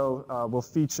this one, though, will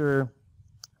feature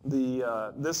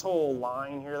this whole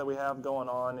line here that we have going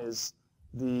on is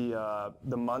the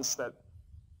months that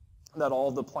all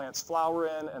of the plants flower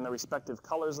in and the respective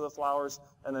colors of the flowers.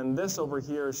 And then this over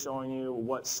here is showing you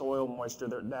what soil moisture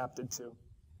they're adapted to.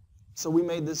 So we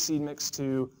made this seed mix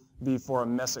to be for a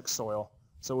mesic soil,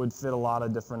 so it would fit a lot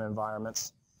of different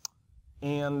environments.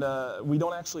 And we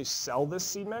don't actually sell this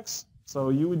seed mix, so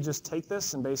you would just take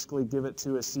this and basically give it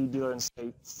to a seed dealer and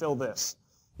say, fill this.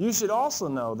 You should also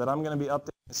know that I'm going to be updating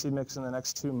the seed mix in the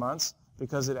next 2 months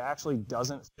because it actually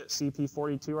doesn't fit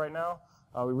CP42 right now.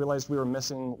 We realized we were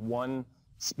missing one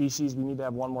species. We need to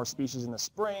have one more species in the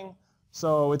spring.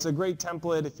 So it's a great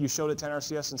template. If you showed it to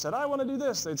NRCS and said, I want to do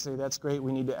this, they'd say, that's great.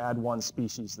 We need to add one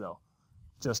species, though.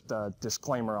 Just a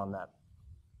disclaimer on that.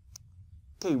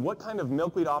 Okay, what kind of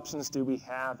milkweed options do we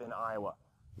have in Iowa?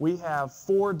 We have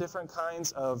 4 different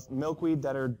kinds of milkweed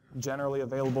that are generally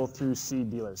available through seed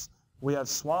dealers. We have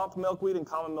swamp milkweed and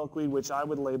common milkweed, which I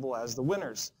would label as the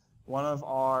winners. One of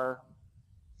our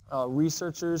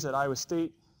researchers at Iowa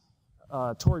State,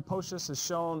 Tori Pocius, has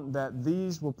shown that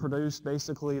these will produce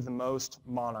basically the most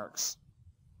monarchs.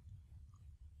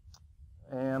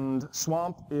 And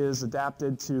swamp is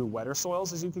adapted to wetter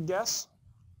soils, as you could guess.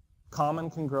 Common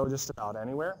can grow just about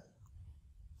anywhere.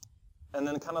 And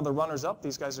then kind of the runners-up,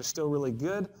 these guys are still really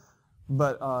good,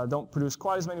 but don't produce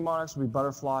quite as many monarchs, would be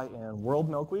butterfly and world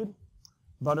milkweed.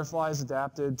 Butterfly is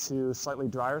adapted to slightly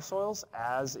drier soils,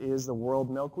 as is the world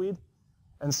milkweed.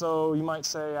 And so you might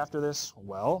say after this,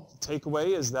 well,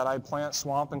 takeaway is that I plant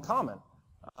swamp and common.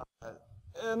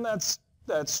 And that's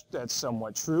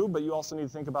somewhat true, but you also need to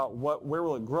think about where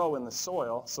will it grow in the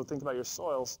soil, so think about your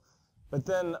soils. But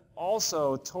then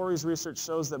also, Tori's research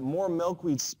shows that more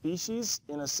milkweed species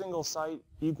in a single site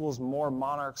equals more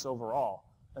monarchs overall.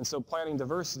 And so planting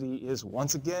diversity is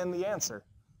once again the answer.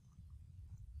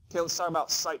 Okay, let's talk about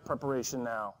site preparation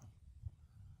now.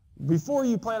 Before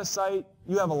you plant a site,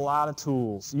 you have a lot of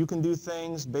tools. You can do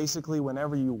things basically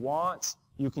whenever you want.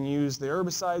 You can use the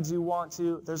herbicides you want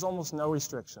to. There's almost no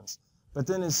restrictions. But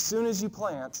then as soon as you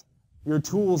plant, your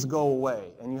tools go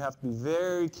away, and you have to be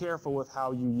very careful with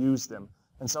how you use them.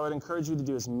 And so I'd encourage you to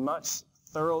do as much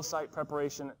thorough site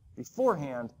preparation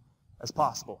beforehand as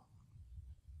possible.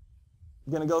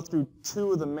 I'm going to go through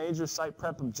 2 of the major site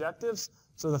prep objectives.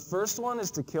 So the first one is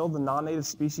to kill the non-native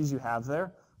species you have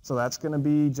there. So that's going to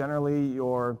be generally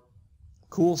your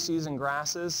cool season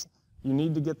grasses. You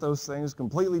need to get those things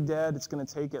completely dead. It's going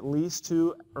to take at least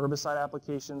 2 herbicide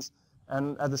applications.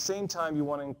 And at the same time, you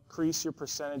want to increase your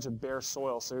percentage of bare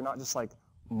soil, so you're not just like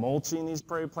mulching these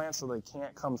prairie plants so they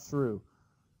can't come through.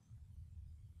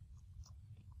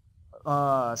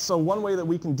 So one way that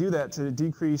we can do that to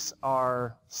decrease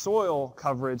our soil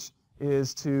coverage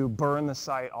is to burn the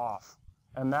site off.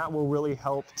 And that will really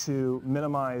help to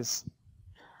minimize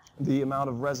the amount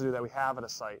of residue that we have at a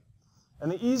site.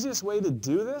 And the easiest way to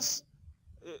do this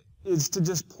is to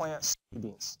just plant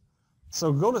soybeans.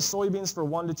 So go to soybeans for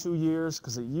 1 to 2 years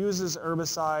because it uses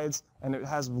herbicides and it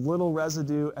has little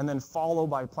residue, and then follow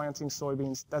by planting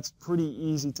soybeans. That's pretty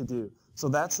easy to do. So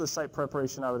that's the site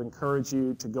preparation I would encourage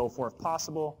you to go for if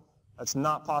possible. That's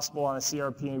not possible on a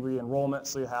CRP re-enrollment,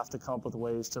 so you have to come up with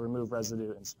ways to remove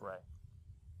residue and spray.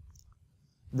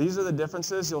 These are the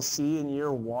differences you'll see in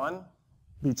year 1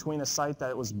 between a site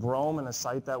that was brome and a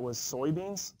site that was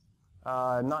soybeans.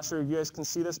 I'm not sure if you guys can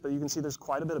see this, but you can see there's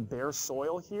quite a bit of bare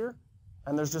soil here,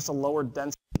 and there's just a lower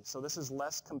density. So this is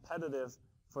less competitive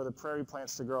for the prairie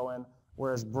plants to grow in,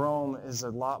 whereas brome is a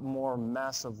lot more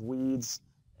mess of weeds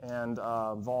and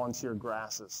volunteer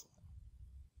grasses.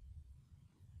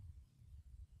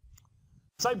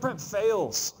 Site prep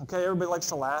fails. Okay, everybody likes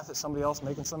to laugh at somebody else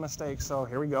making some mistakes, so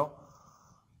here we go.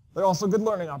 They're also good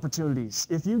learning opportunities.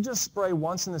 If you just spray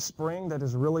once in the spring, that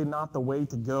is really not the way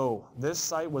to go. This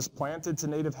site was planted to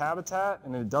native habitat,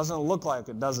 and it doesn't look like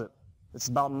it, does it? It's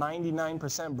about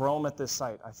 99% brome at this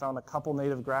site. I found a couple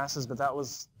native grasses, but that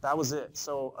was it.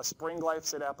 So a spring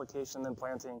glyphosate application then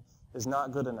planting is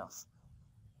not good enough.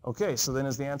 Okay, so then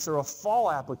is the answer a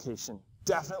fall application?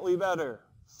 Definitely better.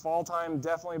 Fall time,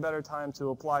 definitely a better time to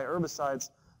apply herbicides.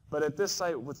 But at this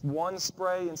site, with one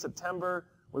spray in September,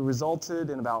 we resulted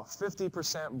in about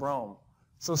 50% brome.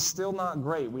 So still not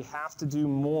great. We have to do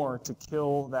more to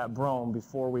kill that brome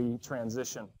before we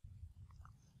transition.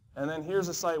 And then here's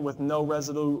a site with no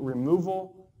residue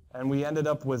removal, and we ended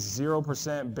up with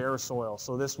 0% bare soil.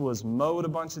 So this was mowed a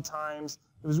bunch of times.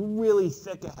 It was really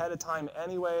thick ahead of time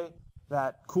anyway.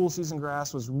 That cool season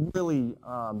grass was really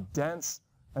dense,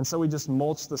 and so we just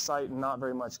mulched the site and not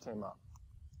very much came up.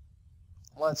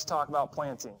 Let's talk about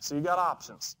planting. So you got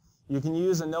options. You can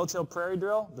use a no-till prairie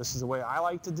drill. This is the way I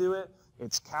like to do it.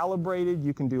 It's calibrated.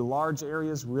 You can do large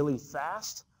areas really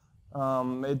fast.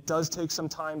 It does take some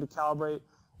time to calibrate.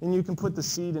 And you can put the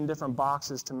seed in different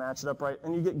boxes to match it up right,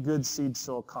 and you get good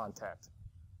seed-soil contact.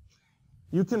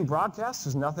 You can broadcast.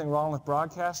 There's nothing wrong with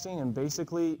broadcasting, and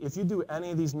basically, if you do any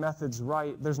of these methods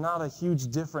right, there's not a huge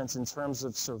difference in terms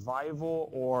of survival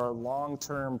or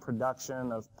long-term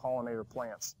production of pollinator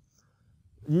plants.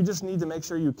 You just need to make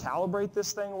sure you calibrate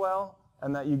this thing well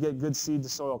and that you get good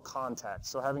seed-to-soil contact.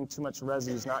 So having too much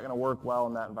residue is not going to work well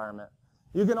in that environment.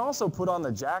 You can also put on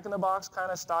the jack-in-the-box kind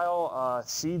of style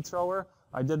seed thrower.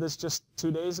 I did this just 2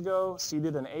 days ago,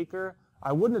 seeded an acre.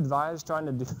 I wouldn't advise trying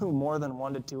to do more than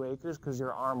 1 to 2 acres because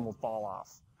your arm will fall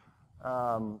off.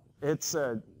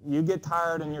 You get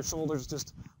tired and your shoulders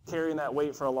just carrying that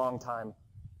weight for a long time.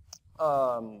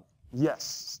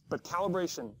 Yes, but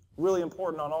calibration, really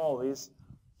important on all of these.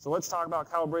 So let's talk about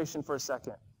calibration for a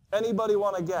second. Anybody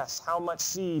want to guess how much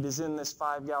seed is in this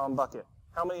 5-gallon bucket?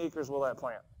 How many acres will that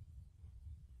plant?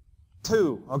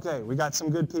 2. Okay, we got some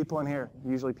good people in here.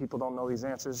 Usually people don't know these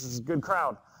answers. This is a good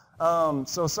crowd.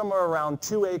 So somewhere around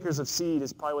 2 acres of seed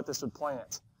is probably what this would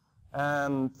plant.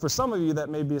 And for some of you, that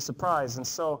may be a surprise. And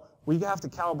so we have to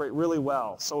calibrate really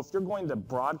well. So if you're going to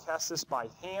broadcast this by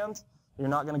hand, you're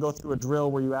not going to go through a drill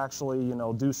where you actually,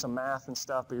 do some math and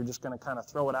stuff, but you're just going to kind of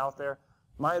throw it out there.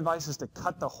 My advice is to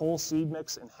cut the whole seed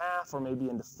mix in half or maybe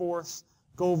into fourths.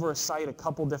 Go over a site a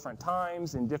couple different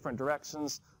times in different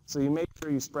directions so you make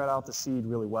sure you spread out the seed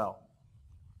really well.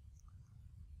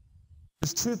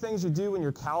 There's 2 things you do when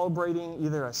you're calibrating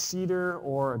either a seeder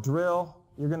or a drill.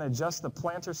 You're going to adjust the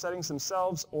planter settings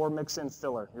themselves or mix in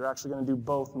filler. You're actually going to do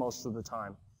both most of the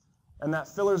time. And that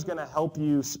filler is going to help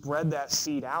you spread that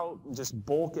seed out and just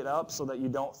bulk it up so that you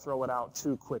don't throw it out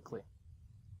too quickly.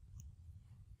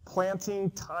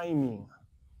 Planting timing.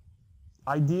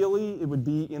 Ideally, it would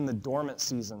be in the dormant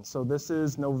season. So this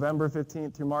is November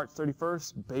 15th through March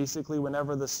 31st, basically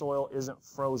whenever the soil isn't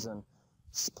frozen.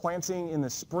 Planting in the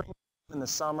spring and the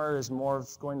summer is more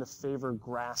going to favor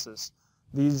grasses.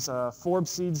 These forb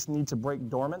seeds need to break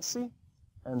dormancy,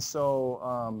 and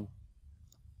so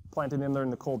planting in there in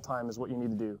the cold time is what you need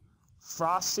to do.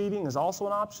 Frost seeding is also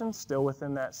an option, still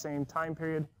within that same time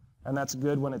period, and that's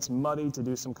good when it's muddy to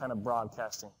do some kind of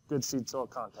broadcasting. Good seed-soil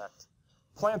contact.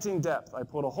 Planting depth. I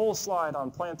put a whole slide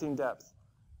on planting depth.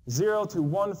 0 to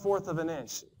 1/4 of an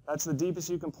inch. That's the deepest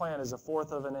you can plant is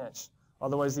 1/4 of an inch.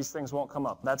 Otherwise, these things won't come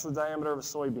up. That's the diameter of a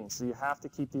soybean, so you have to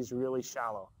keep these really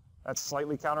shallow. That's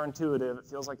slightly counterintuitive. It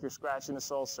feels like you're scratching the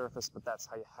soil surface, but that's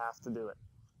how you have to do it.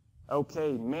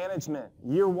 Okay, management.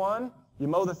 Year 1, you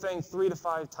mow the thing 3 to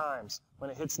 5 times. When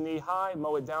it hits knee high,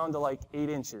 mow it down to like 8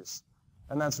 inches.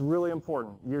 And that's really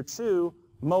important. Year 2,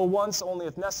 mow once only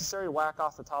if necessary, whack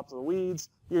off the tops of the weeds.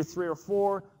 Year 3 or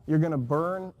 4, you're going to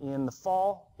burn in the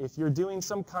fall. If you're doing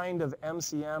some kind of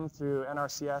MCM through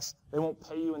NRCS, they won't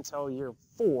pay you until year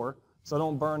 4, so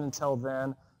don't burn until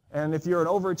then. And if you're an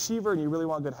overachiever and you really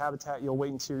want good habitat, you'll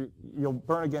wait until you'll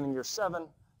burn again in year 7,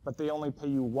 but they only pay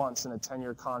you once in a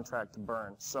 10-year contract to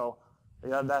burn. So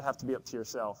that have to be up to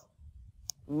yourself.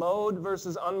 Mowed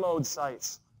versus unmowed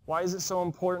sites. Why is it so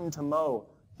important to mow?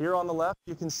 Here on the left,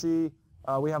 you can see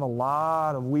we have a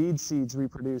lot of weed seeds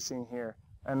reproducing here,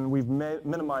 and we've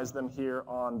minimized them here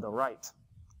on the right.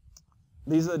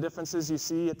 These are the differences you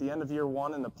see at the end of year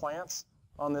 1 in the plants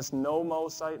on this no-mow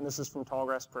site, and this is from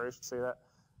Tallgrass Prairie, I should say that.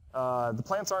 The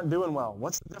plants aren't doing well.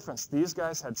 What's the difference? These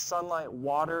guys had sunlight,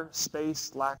 water,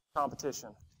 space, lack of competition.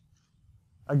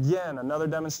 Again, another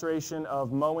demonstration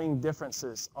of mowing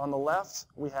differences. On the left,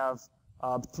 we have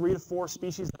 3 to 4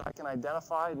 species that I can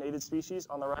identify, native species.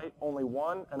 On the right, only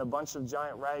 1, and a bunch of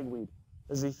giant ragweed.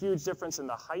 There's a huge difference in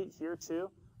the height here too,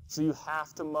 so you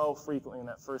have to mow frequently in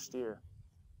that first year.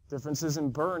 Differences in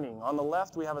burning. On the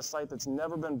left, we have a site that's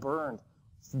never been burned.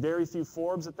 Very few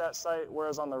forbs at that site,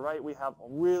 whereas on the right, we have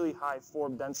really high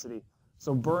forb density.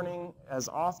 So burning as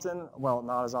often, well,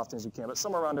 not as often as you can, but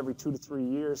somewhere around every 2 to 3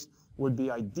 years would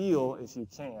be ideal if you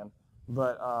can,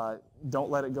 but don't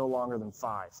let it go longer than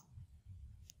 5.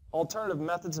 Alternative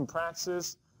methods and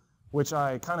practices, which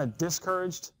I kind of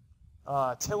discouraged.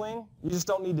 Tilling, you just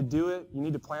don't need to do it. You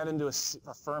need to plant into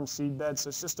a firm seed bed, so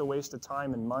it's just a waste of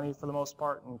time and money for the most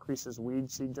part, and increases weed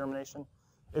seed germination.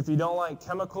 If you don't like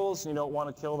chemicals and you don't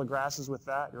want to kill the grasses with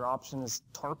that, your option is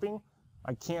tarping.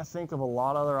 I can't think of a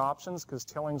lot of other options because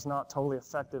tilling's not totally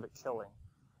effective at killing.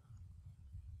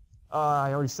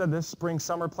 I already said this,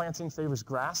 spring-summer planting favors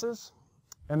grasses.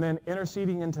 And then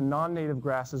interseeding into non-native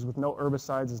grasses with no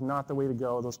herbicides is not the way to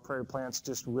go. Those prairie plants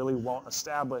just really won't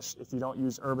establish if you don't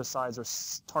use herbicides or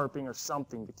tarping or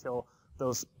something to kill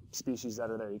those species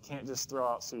that are there. You can't just throw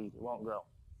out seed. It won't grow.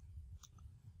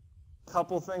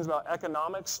 Couple things about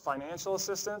economics, financial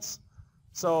assistance.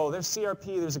 So there's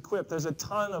CRP, there's EQIP, there's a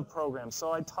ton of programs.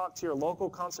 So I talked to your local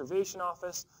conservation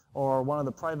office or one of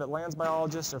the private lands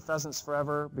biologists or Pheasants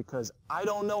Forever because I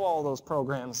don't know all those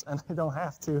programs and I don't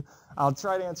have to. I'll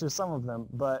try to answer some of them,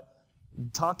 but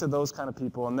talk to those kind of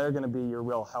people and they're going to be your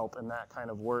real help in that kind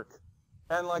of work.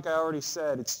 And like I already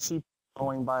said, it's cheap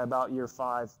going by about year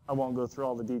 5. I won't go through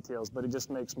all the details, but it just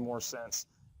makes more sense.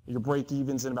 Your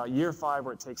break-evens in about year 5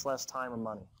 where it takes less time or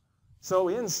money. So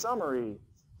in summary,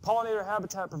 pollinator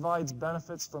habitat provides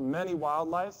benefits for many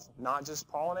wildlife, not just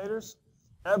pollinators.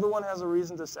 Everyone has a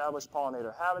reason to establish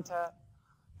pollinator habitat.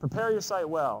 Prepare your site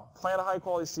well. Plant a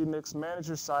high-quality seed mix, manage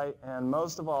your site, and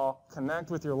most of all, connect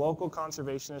with your local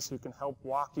conservationists who can help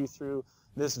walk you through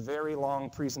this very long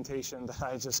presentation that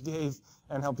I just gave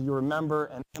and help you remember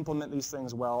and implement these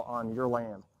things well on your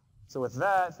land. So with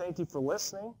that, thank you for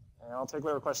listening, and I'll take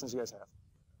whatever questions you guys have.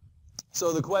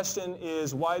 So the question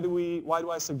is, why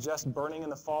do I suggest burning in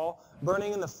the fall?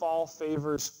 Burning in the fall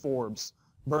favors forbs.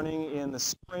 Burning in the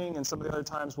spring and some of the other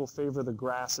times will favor the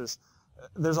grasses.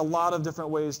 There's a lot of different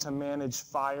ways to manage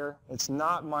fire. It's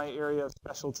not my area of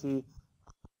specialty,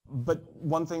 but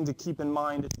one thing to keep in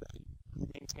mind is that you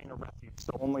maintain a refuge,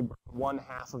 so only burn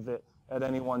 1/2 of it at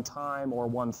any one time, or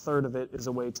 1/3 of it is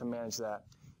a way to manage that.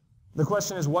 The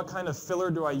question is, what kind of filler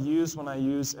do I use when I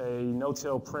use a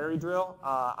no-till prairie drill?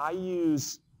 I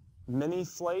use mini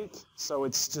flake, so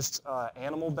it's just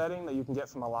animal bedding that you can get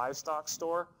from a livestock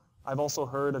store. I've also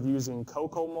heard of using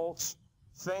cocoa mulch.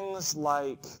 Things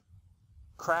like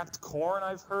cracked corn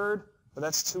I've heard, but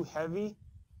that's too heavy.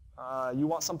 You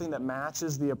want something that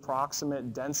matches the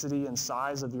approximate density and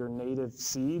size of your native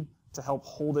seed to help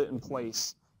hold it in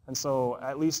place. And so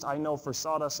at least I know for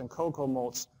sawdust and cocoa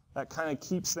mulch, that kind of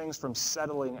keeps things from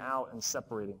settling out and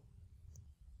separating.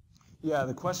 Yeah,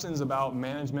 the question is about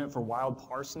management for wild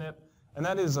parsnip, and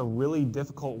that is a really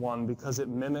difficult one because it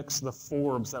mimics the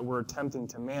forbs that we're attempting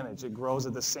to manage. It grows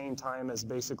at the same time as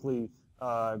basically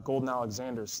golden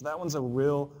Alexanders. So that one's a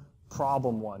real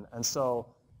problem one. And so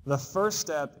the first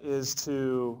step is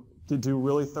to do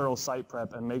really thorough site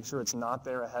prep and make sure it's not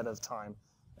there ahead of time.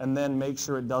 And then make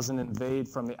sure it doesn't invade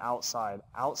from the outside.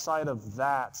 Outside of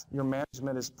that, your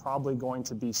management is probably going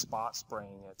to be spot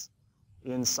spraying it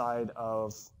inside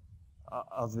of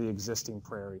the existing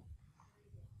prairie.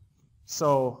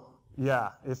 So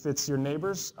yeah, if it's your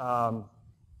neighbors,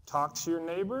 talk to your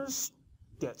neighbors,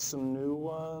 get some new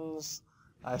ones.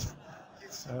 I'm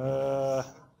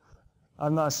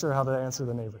not sure how to answer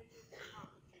the neighbor.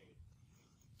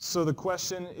 So the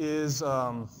question is,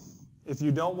 if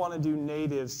you don't want to do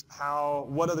natives,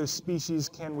 what other species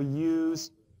can we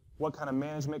use? What kind of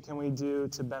management can we do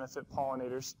to benefit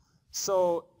pollinators?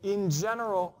 So in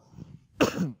general,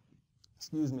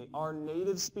 excuse me, our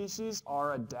native species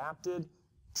are adapted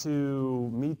to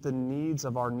meet the needs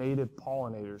of our native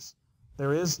pollinators.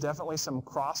 There is definitely some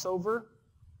crossover,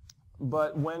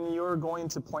 but when you're going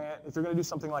to plant, if you're going to do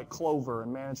something like clover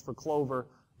and manage for clover,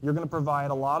 you're going to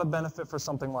provide a lot of benefit for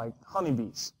something like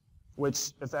honeybees,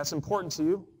 which, if that's important to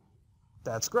you,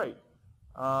 that's great.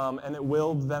 And it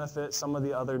will benefit some of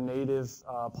the other native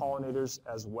pollinators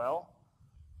as well.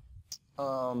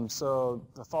 So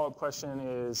the follow-up question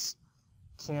is,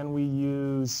 can we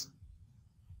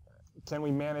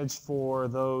manage for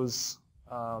those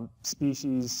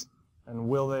species, and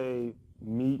will they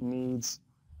meet needs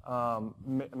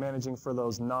managing for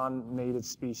those non-native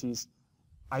species?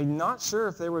 I'm not sure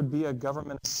if there would be a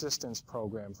government assistance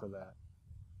program for that.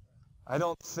 I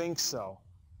don't think so.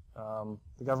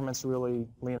 The government's really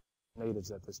leaning on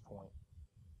natives at this point.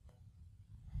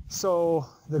 So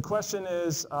the question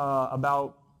is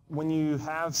about when you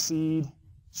have seed,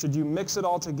 should you mix it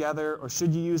all together or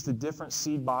should you use the different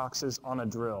seed boxes on a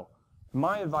drill?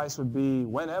 My advice would be,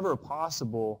 whenever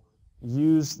possible,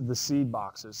 use the seed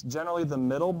boxes. Generally, the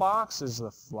middle box is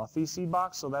the fluffy seed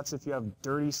box, so that's if you have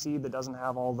dirty seed that doesn't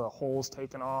have all the holes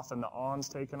taken off and the awns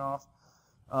taken off.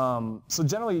 So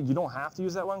generally, you don't have to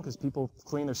use that one because people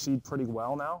clean their seed pretty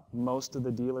well now. Most of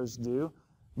the dealers do.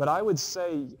 But I would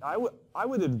say, I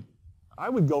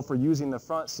would go for using the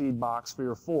front seed box for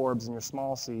your forbs and your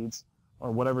small seeds,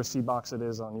 or whatever seed box it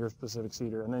is on your specific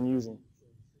seeder, and then using.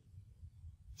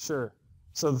 Sure.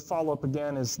 So the follow-up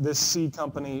again is, this seed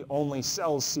company only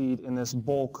sells seed in this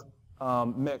bulk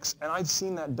mix, and I've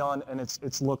seen that done, and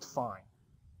it's looked fine.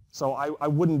 So I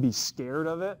wouldn't be scared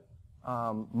of it.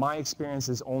 My experience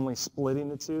is only splitting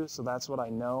the two, so that's what I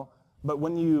know. But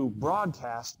when you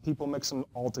broadcast, people mix them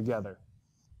all together.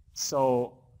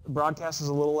 So broadcast is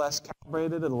a little less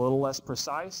calibrated and a little less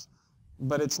precise,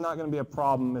 but it's not going to be a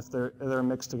problem if they're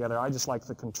mixed together. I just like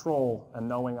the control and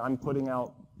knowing I'm putting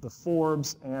out the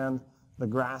forbs and the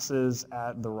grasses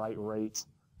at the right rate.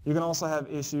 You can also have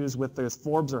issues with the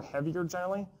forbs are heavier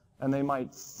generally, and they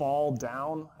might fall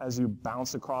down as you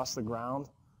bounce across the ground.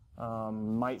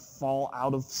 Might fall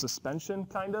out of suspension,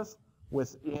 kind of,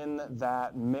 within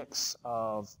that mix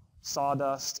of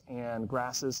sawdust and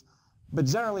grasses. But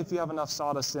generally, if you have enough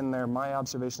sawdust in there, my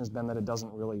observation has been that it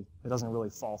doesn't really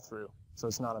fall through. So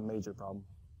it's not a major problem.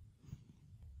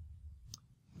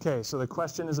 Okay, so the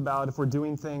question is about if we're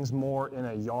doing things more in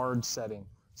a yard setting,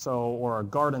 or a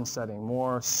garden setting,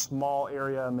 more small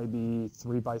area, maybe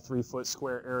 3 by 3 foot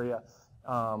square area.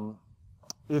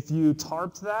 If you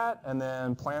tarped that and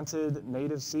then planted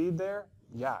native seed there,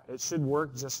 yeah, it should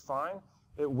work just fine.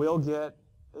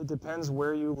 It depends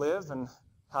where you live and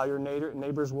how your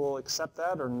neighbors will accept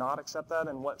that or not accept that,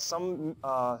 and what some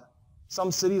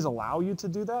cities allow you to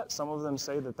do that. Some of them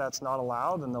say that that's not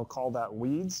allowed, and they'll call that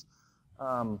weeds.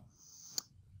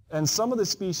 And some of the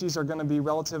species are going to be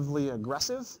relatively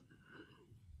aggressive,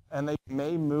 and they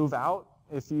may move out.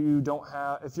 If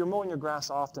you're mowing your grass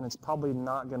often, it's probably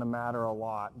not going to matter a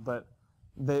lot, but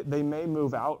they may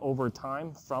move out over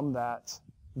time from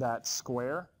that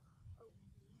square.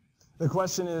 The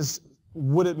question is,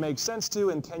 would it make sense to,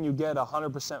 and can you get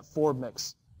 100% forb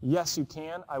mix? Yes, you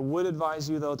can. I would advise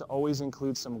you, though, to always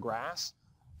include some grass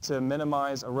to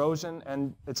minimize erosion,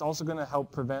 and it's also going to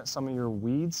help prevent some of your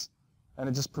weeds, and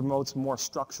it just promotes more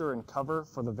structure and cover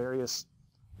for the various,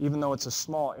 even though it's a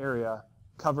small area,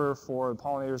 cover for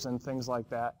pollinators and things like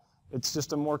that. It's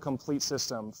just a more complete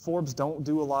system. Forbs don't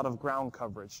do a lot of ground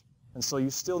coverage, and so you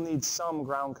still need some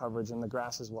ground coverage, and the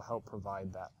grasses will help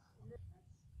provide that.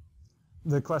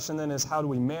 The question then is, how do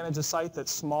we manage a site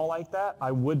that's small like that?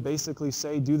 I would basically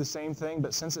say do the same thing,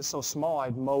 but since it's so small,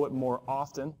 I'd mow it more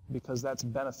often because that's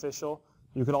beneficial.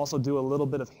 You could also do a little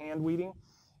bit of hand weeding.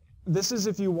 This is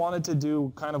if you wanted to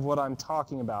do kind of what I'm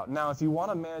talking about. Now, if you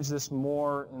want to manage this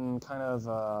more in kind of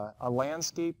a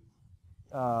landscape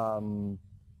kind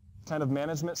of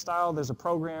management style, there's a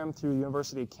program through the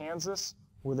University of Kansas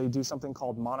where they do something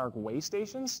called monarch way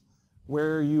stations,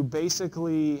 where you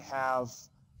basically have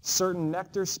certain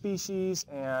nectar species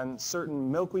and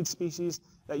certain milkweed species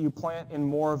that you plant in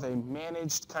more of a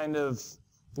managed kind of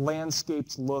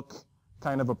landscaped look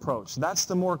kind of approach. That's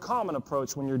the more common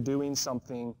approach when you're doing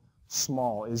something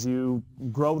small, is you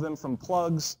grow them from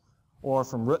plugs or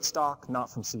from rootstock,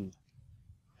 not from seed.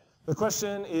 The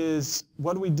question is,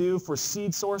 what do we do for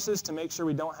seed sources to make sure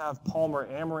we don't have palm or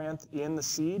amaranth in the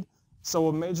seed? So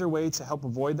a major way to help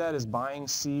avoid that is buying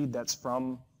seed that's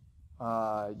from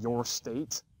your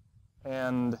state.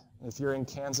 And if you're in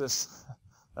Kansas,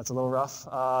 that's a little rough.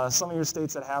 Some of your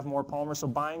states that have more palmer, so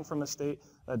buying from a state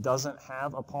that doesn't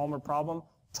have a palmer problem,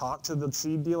 talk to the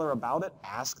seed dealer about it,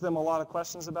 ask them a lot of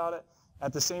questions about it.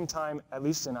 At the same time, at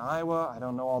least in Iowa, I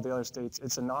don't know all the other states,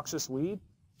 it's a noxious weed,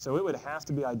 so it would have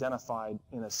to be identified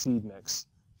in a seed mix.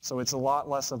 So it's a lot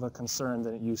less of a concern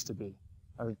than it used to be.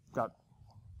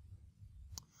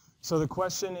 So the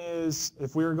question is,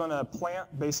 if we were going to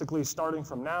plant, basically starting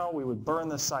from now, we would burn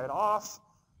this site off,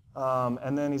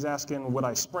 and then he's asking, would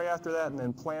I spray after that and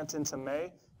then plant into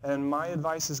May? And my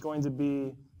advice is going to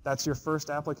be, that's your first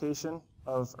application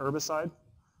of herbicide.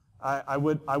 I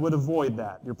would avoid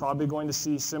that. You're probably going to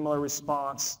see similar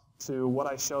response to what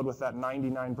I showed with that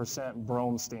 99%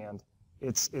 brome stand.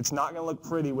 It's not going to look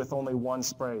pretty with only one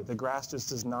spray. The grass just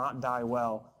does not die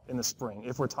well in the spring,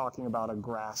 if we're talking about a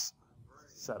grass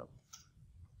setup.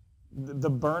 The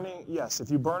burning, yes, if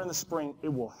you burn in the spring,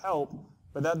 it will help,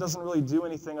 but that doesn't really do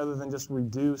anything other than just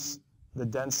reduce the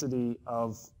density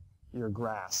of your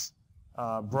grass.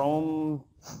 Brome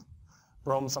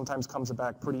sometimes comes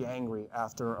back pretty angry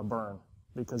after a burn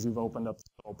because you've opened up the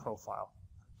soil profile.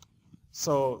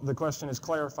 So the question is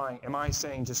clarifying, am I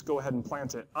saying just go ahead and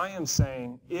plant it? I am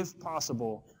saying, if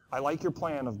possible, I like your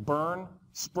plan of burn,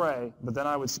 spray, but then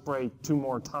I would spray 2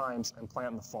 more times and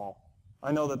plant in the fall.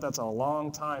 I know that that's a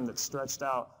long time that's stretched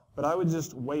out, but I would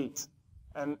just wait.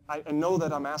 And I know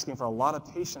that I'm asking for a lot of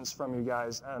patience from you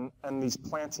guys and these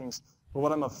plantings, but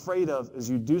what I'm afraid of is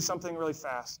you do something really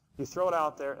fast, you throw it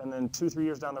out there, and then 2-3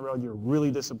 years down the road, you're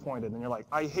really disappointed, and you're like,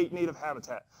 I hate native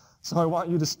habitat. So I want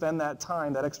you to spend that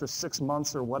time, that extra 6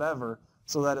 months or whatever,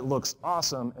 so that it looks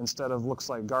awesome instead of looks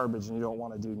like garbage and you don't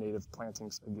want to do native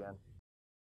plantings again.